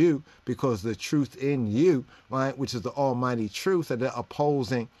oppose you, because the truth in you, right, which is the almighty truth, that they're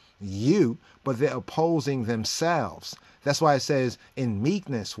opposing you, but they're opposing themselves. That's why it says in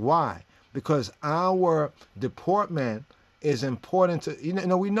meekness. Why? Because our deportment is important to, you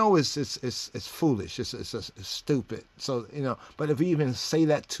know, we know it's foolish, it's stupid. So, you know, but if we even say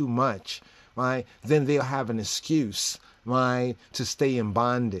that too much, right, then they'll have an excuse, right, to stay in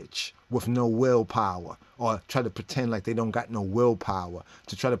bondage with no willpower, or try to pretend like they don't got no willpower,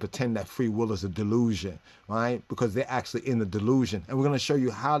 to try to pretend that free will is a delusion, right? Because they're actually in the delusion. And we're going to show you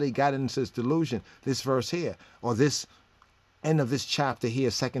how they got into this delusion, this verse here, or this end of this chapter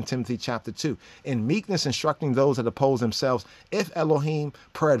here, 2 Timothy chapter 2. In meekness, instructing those that oppose themselves, if Elohim,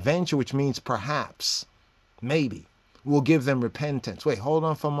 peradventure, which means perhaps, maybe, will give them repentance. Wait, hold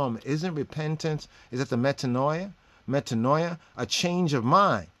on for a moment. Isn't repentance, is that the metanoia? Metanoia, a change of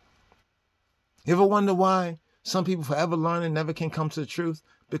mind. You ever wonder why some people forever learning never can come to the truth?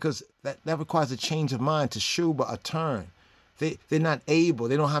 Because that requires a change of mind, to shuba, a turn. They're not able,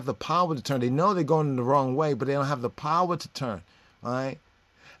 they don't have the power to turn. They know they're going in the wrong way, but they don't have the power to turn, right?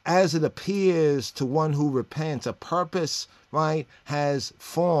 As it appears to one who repents, a purpose, right, has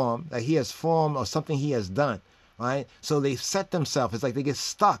formed, that he has formed, or something he has done, right? So they set themselves, it's like they get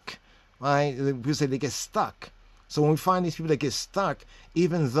stuck, right? People say they get stuck. So when we find these people that get stuck,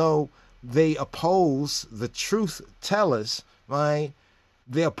 even though they oppose the truth tellers, right,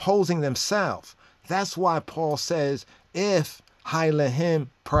 they're opposing themselves. That's why Paul says, if Hailahim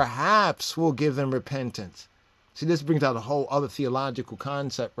perhaps will give them repentance. See, this brings out a whole other theological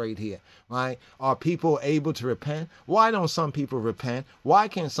concept right here, right? Are people able to repent? Why don't some people repent? Why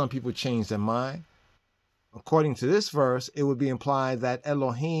can't some people change their mind? According to this verse, it would be implied that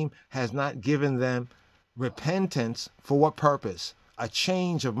Elohim has not given them repentance for what purpose? A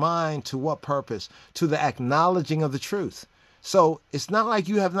change of mind to what purpose? To the acknowledging of the truth. So it's not like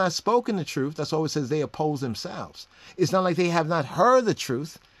you have not spoken the truth. That's why it says they oppose themselves. It's not like they have not heard the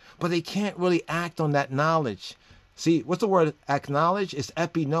truth, but they can't really act on that knowledge. See, what's the word acknowledge? It's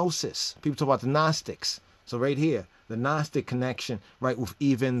epinosis. People talk about the Gnostics. So right here, the Gnostic connection, right, with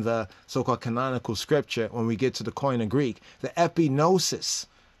even the so-called canonical scripture, when we get to the Koine Greek, the epinosis.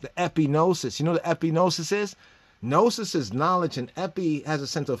 The epinosis. You know what the epinosis is? Gnosis is knowledge, and epi has a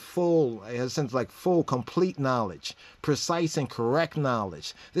sense of full, it has a sense of like full, complete knowledge, precise and correct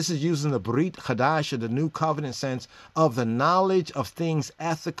knowledge. This is using the Brit Chadash, the New Covenant sense of the knowledge of things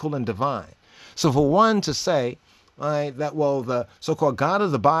ethical and divine. So for one to say, right, that, well, the so-called God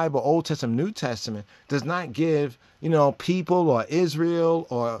of the Bible, Old Testament, New Testament, does not give, you know, people or Israel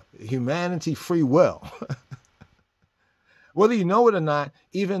or humanity free will. Whether you know it or not,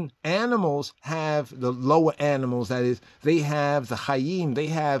 even animals have, the lower animals, that is, they have the Hayim, they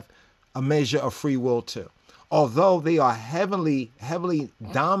have a measure of free will too. Although they are heavily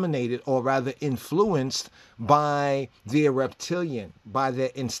dominated, or rather influenced, by their reptilian, by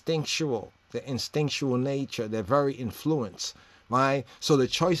their instinctual nature. They're very influenced, right? So the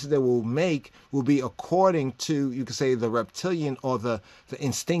choices they will make will be according to, you could say, the reptilian, or the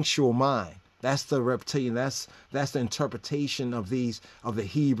instinctual mind. That's the reptilian. That's the interpretation of the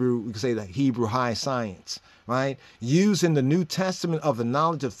Hebrew, we could say the Hebrew high science, right? Using the New Testament of the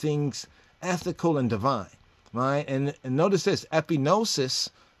knowledge of things ethical and divine, right? And notice this, epignosis,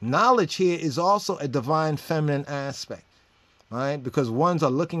 knowledge here, is also a divine feminine aspect, right? Because ones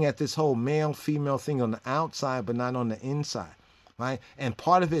are looking at this whole male female thing on the outside, but not on the inside, right? And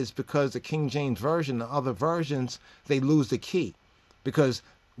part of it is because the King James Version, the other versions, they lose the key. Because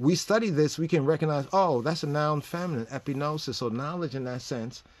we study this, we can recognize, oh, that's a noun feminine, epignosis. So knowledge in that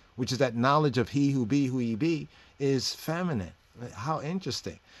sense, which is that knowledge of he who be, who he be, is feminine. How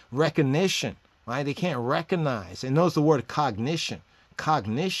interesting. Recognition, right? They can't recognize. And notice the word cognition.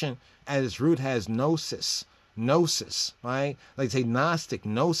 Cognition at its root has gnosis, right? Like say Gnostic,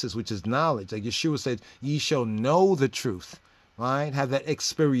 gnosis, which is knowledge. Like Yeshua said, ye shall know the truth, right? Have that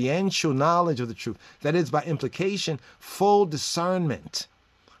experiential knowledge of the truth. That is, by implication, full discernment.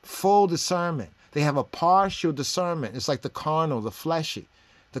 Full discernment. They have a partial discernment. It's like the carnal, the fleshy.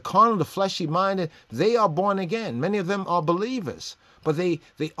 The carnal, the fleshy minded, they are born again. Many of them are believers, but they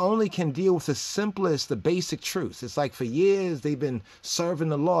only can deal with the simplest, the basic truth. It's like for years they've been serving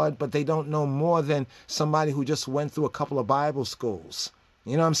the Lord, but they don't know more than somebody who just went through a couple of Bible schools.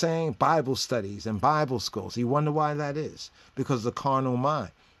 You know what I'm saying? Bible studies and Bible schools. You wonder why that is. Because of the carnal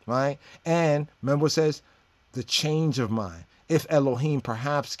mind, right? And remember it says, the change of mind. If Elohim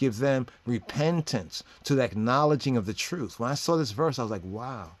perhaps give them repentance to the acknowledging of the truth. When I saw this verse, I was like,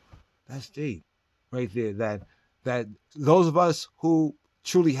 wow, that's deep right there. That those of us who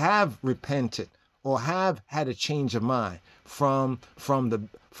truly have repented or have had a change of mind from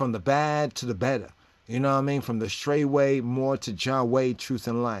the bad to the better, you know what I mean? From the stray way more to Jah way, truth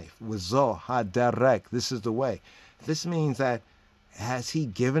and life. With Zoh HaDarek, this is the way. This means that, has he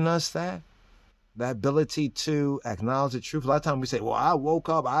given us that ability to acknowledge the truth? A lot of times we say, well, I woke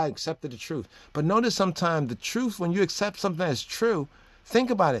up, I accepted the truth. But notice sometimes the truth, when you accept something that's true, think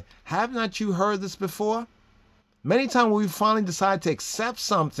about it. Have not you heard this before? Many times when we finally decide to accept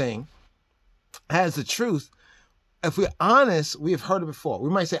something as the truth, if we're honest, we have heard it before.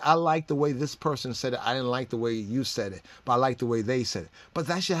 We might say, I like the way this person said it. I didn't like the way you said it, but I like the way they said it. But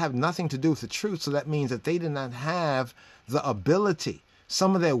that should have nothing to do with the truth. So that means that they did not have the ability.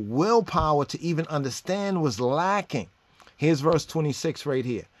 Some of their willpower to even understand was lacking. Here's verse 26 right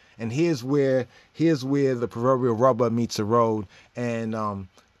here. And here's where the proverbial rubber meets the road. And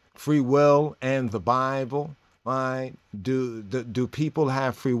free will and the Bible, right? Do people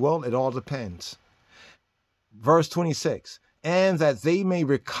have free will? It all depends. Verse 26, and that they may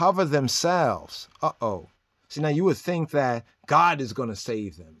recover themselves. See, now you would think that God is going to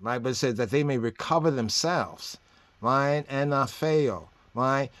save them, right? But it says that they may recover themselves, right? And not fail,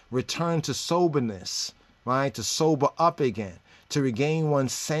 right? Return to soberness, right? To sober up again, to regain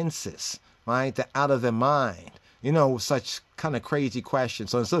one's senses, right? To out of their mind. You know, such kind of crazy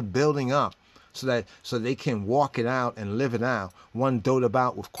questions. So instead of building up so they can walk it out and live it out, one dote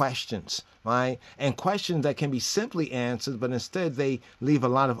about with questions, right? And questions that can be simply answered, but instead they leave a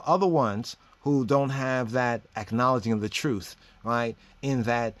lot of other ones who don't have that acknowledging of the truth, right? In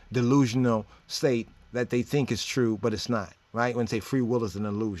that delusional state that they think is true, but it's not, right? When they say free will is an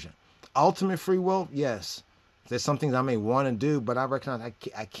illusion. Ultimate free will, yes. There's some things I may want to do, but I recognize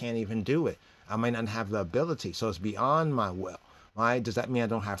I can't even do it. I may not have the ability, so it's beyond my will, right? Does that mean I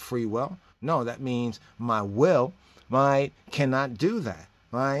don't have free will? No, that means my will, right, cannot do that,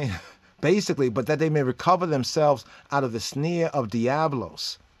 right? Basically, but that they may recover themselves out of the snare of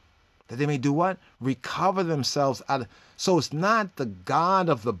Diablos. That they may do what? Recover themselves out of... So it's not the God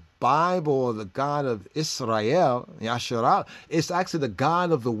of the Bible or the God of Israel, Yasharal. It's actually the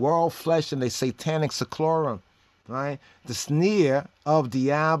God of the world, flesh, and the satanic seclorum, right? The snare of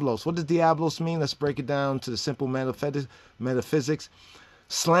Diablos. What does Diablos mean? Let's break it down to the simple metaphysics.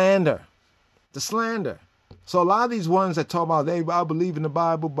 Slander. The slander. So a lot of these ones that talk about, hey, I believe in the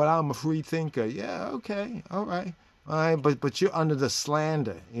Bible, but I'm a free thinker. Yeah, okay, all right. All right, but you're under the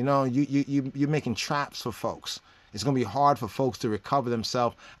slander. You know, you're making traps for folks. It's going to be hard for folks to recover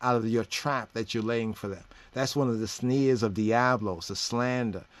themselves out of your trap that you're laying for them. That's one of the sneers of Diablos, the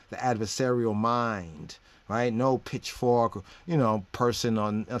slander, the adversarial mind, right? No pitchfork, person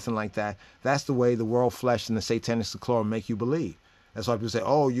or nothing like that. That's the way the world flesh and the satanic seclorum make you believe. That's why people say,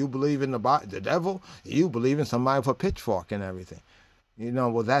 oh, you believe in the devil? You believe in somebody with a pitchfork and everything.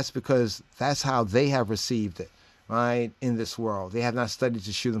 Well, that's because that's how they have received it, right, in this world. They have not studied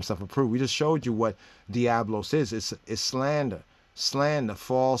to show themselves approved. We just showed you what Diablos is. It's slander,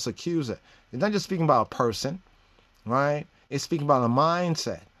 false accuser. It's not just speaking about a person, right? It's speaking about a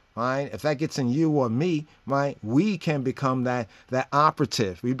mindset, right? If that gets in you or me, right, we can become that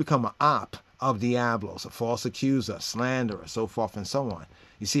operative. We become an op of Diablos, a false accuser, slanderer, so forth and so on.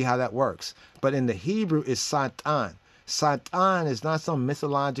 You see how that works. But in the Hebrew, it's Satan. Satan is not some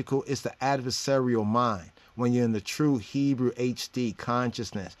mythological, it's the adversarial mind. When you're in the true Hebrew HD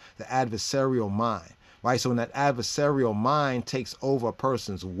consciousness, the adversarial mind, right? So when that adversarial mind takes over a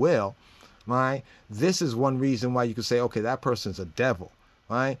person's will, right, this is one reason why you could say, okay, that person's a devil,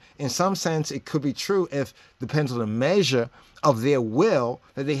 right? In some sense, it could be true if depends on the measure of their will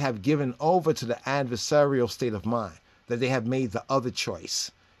that they have given over to the adversarial state of mind, that they have made the other choice.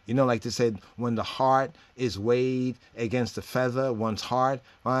 Like they said, when the heart is weighed against the feather, one's heart,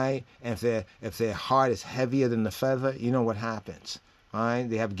 right? And if their heart is heavier than the feather, you know what happens, right?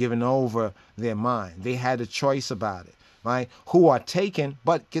 They have given over their mind. They had a choice about it, right? Who are taken,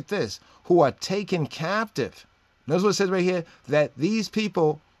 but get this, who are taken captive. Notice what it says right here, that these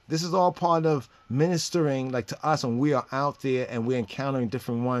people, this is all part of ministering like to us when we are out there and we're encountering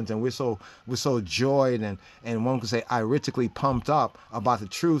different ones and we're so joyed and one could say iretically pumped up about the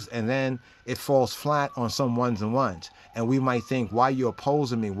truth, and then it falls flat on some ones and ones. And we might think, why you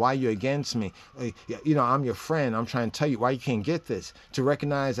opposing me? Why you against me? I'm your friend. I'm trying to tell you why you can't get this. To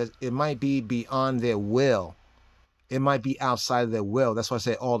recognize that it might be beyond their will. It might be outside of their will. That's why I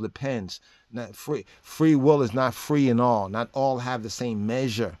say it all depends. Not free will is not free in all. Not all have the same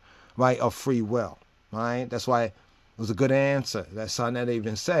measure, right, of free will, right? That's why it was a good answer that Sonetta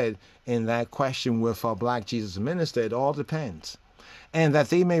even said in that question with our Black Jesus Minister. It all depends. And that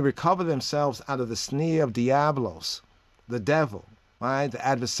they may recover themselves out of the snare of Diablos, the devil, right? The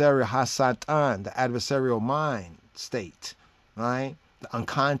adversarial Hasatan, the adversarial mind state, right? The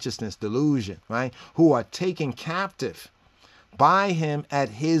unconsciousness, delusion, right? Who are taken captive by him at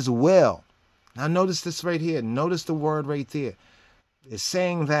his will. Now notice this right here. Notice the word right there. It's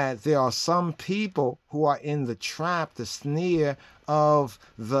saying that there are some people who are in the trap, the snare of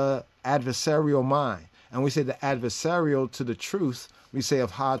the adversarial mind. And we say the adversarial to the truth, we say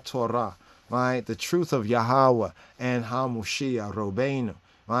of Ha-Torah, right? The truth of Yahweh and Ha-Moshiach, Robenu,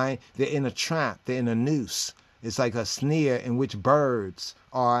 right? They're in a trap. They're in a noose. It's like a snare in which birds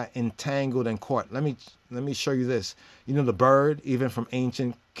are entangled and caught. Let me show you this. The bird, even from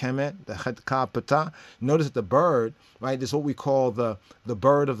ancient Kemet, the Chet-Kapata. Notice that the bird, right, this is what we call the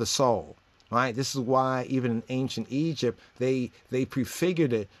bird of the soul, right? This is why even in ancient Egypt, they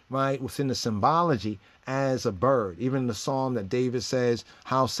prefigured it, right, within the symbology as a bird. Even the psalm that David says,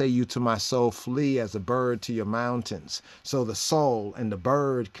 how say you to my soul, flee as a bird to your mountains. So the soul and the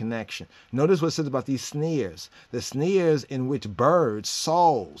bird connection. Notice what it says about these snares. The snares in which birds,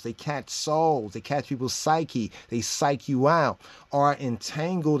 souls, they catch souls, they catch people's psyche, they psych you out, are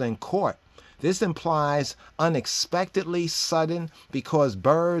entangled and caught. This implies unexpectedly sudden, because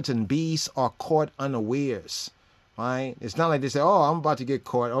birds and beasts are caught unawares. Right? It's not like they say, oh, I'm about to get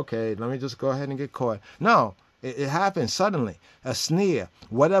caught. Okay, let me just go ahead and get caught. No, it happens suddenly. A snare,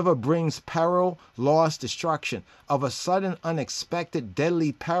 whatever brings peril, loss, destruction, of a sudden, unexpected,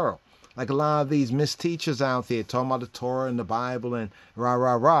 deadly peril. Like a lot of these misteachers out there talking about the Torah and the Bible and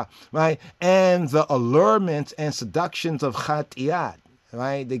rah, right? And the allurements and seductions of chatiyat,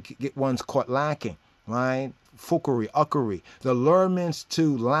 right? They get ones caught lacking, right? Fuckery, uckery. The allurements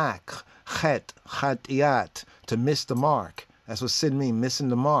to lack, chatiyat, to miss the mark. That's what sin means, missing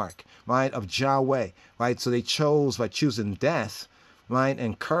the mark, right, of Yahweh, right? So they chose by choosing death, right,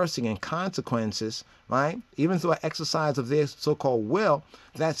 and cursing and consequences, right? Even through an exercise of their so-called will,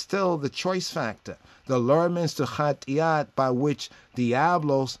 that's still the choice factor. The allurements to Chatiyat by which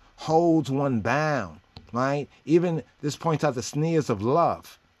Diablos holds one bound, right? Even this points out the snares of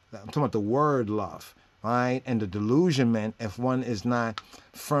love. I'm talking about the word love, right? And the delusionment if one is not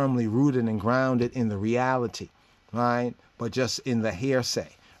firmly rooted and grounded in the reality, right? But just in the hearsay,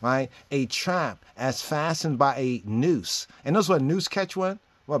 right? A trap as fastened by a noose. And notice what a noose catch one?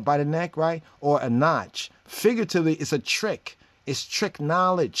 What, by the neck, right? Or a notch. Figuratively, it's a trick. It's trick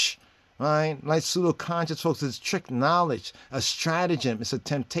knowledge, right? Like pseudo-conscious folks, it's trick knowledge, a stratagem, it's a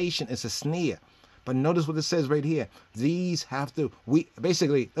temptation, it's a snare. But notice what it says right here. These have to, we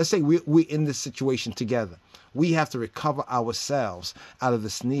basically, let's say we in this situation together. We have to recover ourselves out of the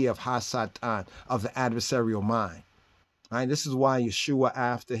snare of Hasatan, of the adversarial mind. Right? This is why Yeshua,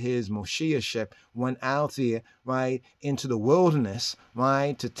 after his Moshiachship, went out there, right, into the wilderness,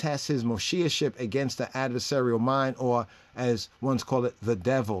 right, to test his Moshiachship against the adversarial mind, or as ones call it, the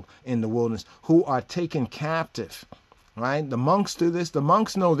devil in the wilderness, who are taken captive. Right? The monks do this. The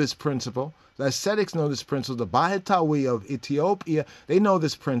monks know this principle. The ascetics know this principle. The Bahetawi of Ethiopia, they know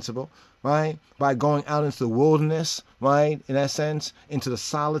this principle, right? By going out into the wilderness, right? In that sense, into the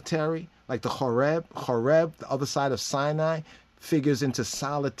solitary, like the Horeb, the other side of Sinai, figures into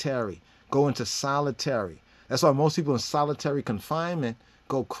solitary, go into solitary. That's why most people in solitary confinement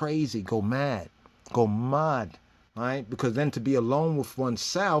go crazy, go mad, go mad. Right? Because then to be alone with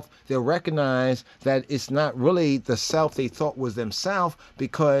oneself, they'll recognize that it's not really the self they thought was themselves,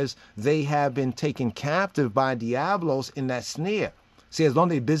 because they have been taken captive by Diablos in that snare. See, as long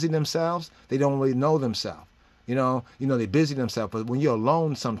as they busy themselves, they don't really know themselves. You know, they busy themselves, but when you're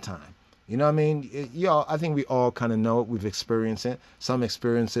alone sometime, you know what I mean? I think we all kind of know it. We've experienced it. Some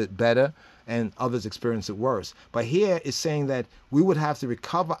experience it better and others experience it worse. But here it's saying that we would have to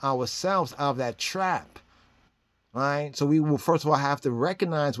recover ourselves out of that trap. Right? So we will first of all have to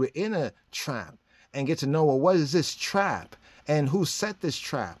recognize we're in a trap and get to know, well, what is this trap? And who set this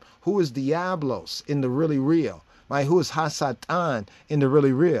trap? Who is Diablos in the really real? Right? Who is Hasatan in the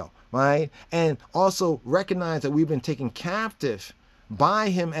really real? Right? And also recognize that we've been taken captive by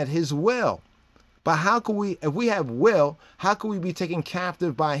him at his will. But how can we, if we have will, how can we be taken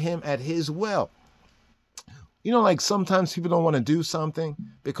captive by him at his will? You know, like sometimes people don't want to do something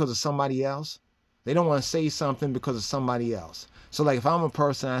because of somebody else. They don't want to say something because of somebody else. So like if I'm a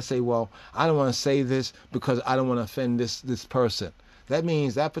person, I say, well, I don't want to say this because I don't want to offend this person. That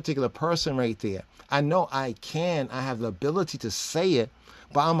means that particular person right there, I know I have the ability to say it,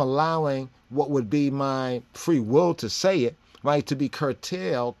 but I'm allowing what would be my free will to say it, right, to be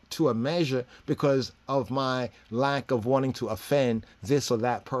curtailed to a measure because of my lack of wanting to offend this or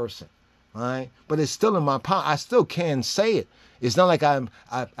that person, right? But it's still in my power. I still can say it. It's not like I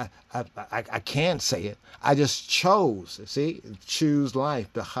can't say it. I just chose. See, choose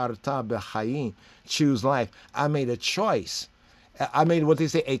life. Becharta b'chayim. Choose life. I made a choice. I made what they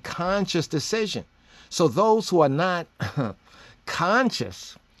say a conscious decision. So those who are not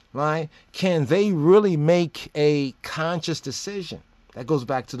conscious, right? Can they really make a conscious decision? That goes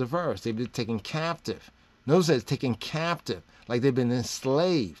back to the verse. They've been taken captive. Notice that it's taken captive, like they've been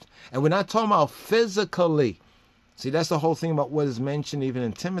enslaved. And we're not talking about physically. See, that's the whole thing about what is mentioned even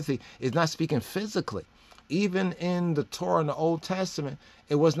in Timothy. It's not speaking physically. Even in the Torah in the Old Testament,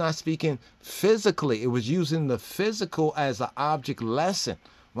 it was not speaking physically. It was using the physical as an object lesson,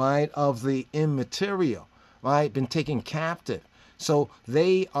 right, of the immaterial, right, been taken captive. So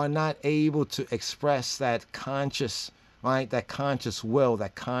they are not able to express that conscious, right, that conscious will,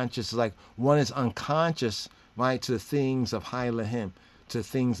 that conscious, like one is unconscious, right, to the things of High Lahim, to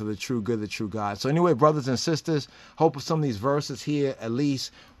things of the true good, the true God. So anyway, brothers and sisters, hope some of these verses here at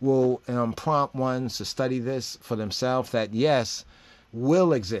least will prompt ones to study this for themselves, that yes,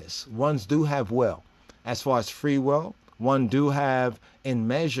 will exists. Ones do have will. As far as free will, one do have in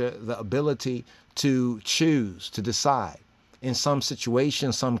measure the ability to choose, to decide. In some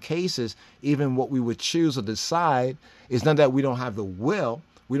situations, some cases, even what we would choose or decide is not that we don't have the will,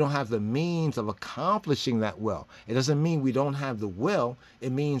 we don't have the means of accomplishing that will. It doesn't mean we don't have the will.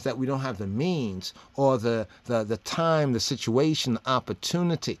 It means that we don't have the means or the time, the situation, the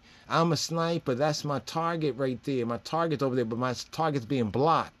opportunity. I'm a sniper. That's my target right there. My target's over there, but my target's being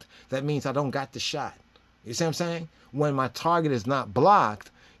blocked. That means I don't got the shot. You see what I'm saying? When my target is not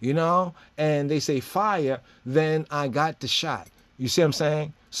blocked, you know, and they say fire, then I got the shot. You see what I'm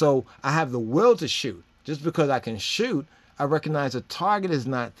saying? So I have the will to shoot. Just because I can shoot, I recognize the target is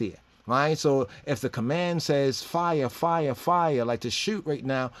not there, right? So if the command says fire, fire, fire, like to shoot right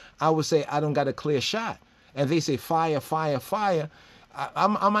now, I would say I don't got a clear shot. And they say fire, fire, fire,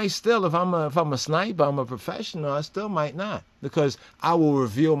 I might still, if I'm a sniper, I'm a professional, I still might not, because I will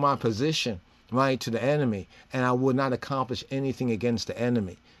reveal my position, right, to the enemy, and I will not accomplish anything against the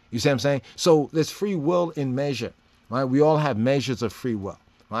enemy. You see what I'm saying? So there's free will in measure, right? We all have measures of free will.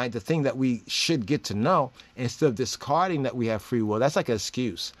 Right? The thing that we should get to know, instead of discarding that we have free will, that's like an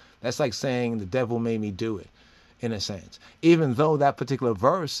excuse. That's like saying the devil made me do it, in a sense. Even though that particular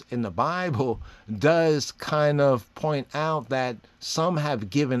verse in the Bible does kind of point out that some have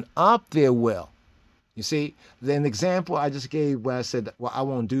given up their will. You see, an example I just gave where I said, well, I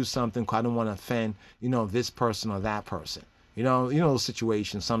won't do something because I don't want to offend, you know, this person or that person. You know those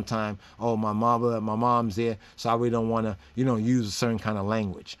situations sometimes, oh, my mom's there, so I really don't want to, use a certain kind of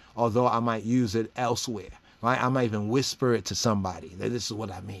language. Although I might use it elsewhere, right? I might even whisper it to somebody that this is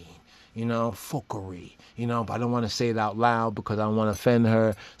what I mean. Fuckery, but I don't want to say it out loud because I don't want to offend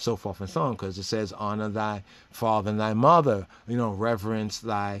her, so forth and so on, because it says, honor thy father and thy mother, reverence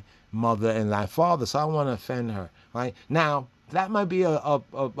thy mother and thy father. So I don't want to offend her, right? Now, that might be a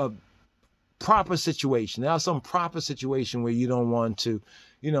proper situation. There are some proper situation where you don't want to,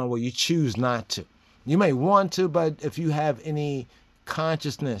 where you choose not to. You may want to, but if you have any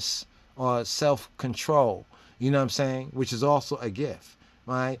consciousness or self-control, you know what I'm saying, which is also a gift,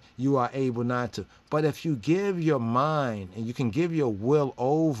 right? You are able not to. But if you give your mind and you can give your will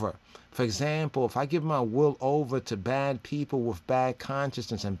over, for example, if I give my will over to bad people with bad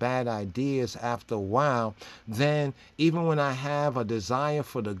consciousness and bad ideas, after a while, then even when I have a desire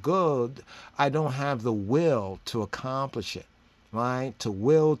for the good, I don't have the will to accomplish it, right? To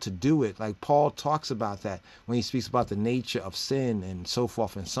will to do it. Like Paul talks about that when he speaks about the nature of sin and so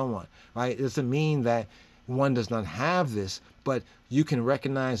forth and so on, right? It doesn't mean that one does not have this, but you can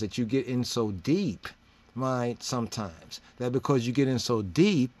recognize that you get in so deep, right? Sometimes that because you get in so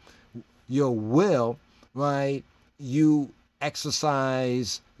deep, your will, right, you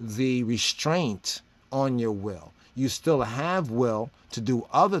exercise the restraint on your will. You still have will to do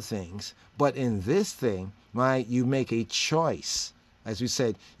other things, but in this thing, right, you make a choice. As we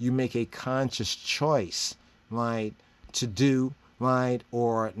said, you make a conscious choice, right, to do, right,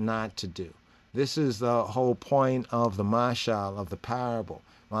 or not to do. This is the whole point of the mashal, of the parable,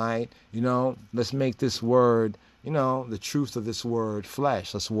 right? Let's make this word, the truth of this word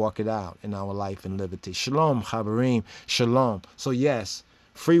flesh. Let's walk it out in our life and liberty. Shalom, Chabarim, shalom. So yes,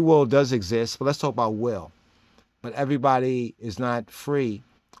 free will does exist, but let's talk about will. But everybody is not free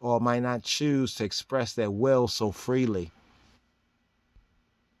or might not choose to express their will so freely.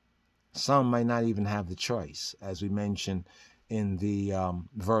 Some might not even have the choice, as we mentioned in the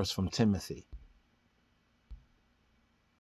verse from Timothy.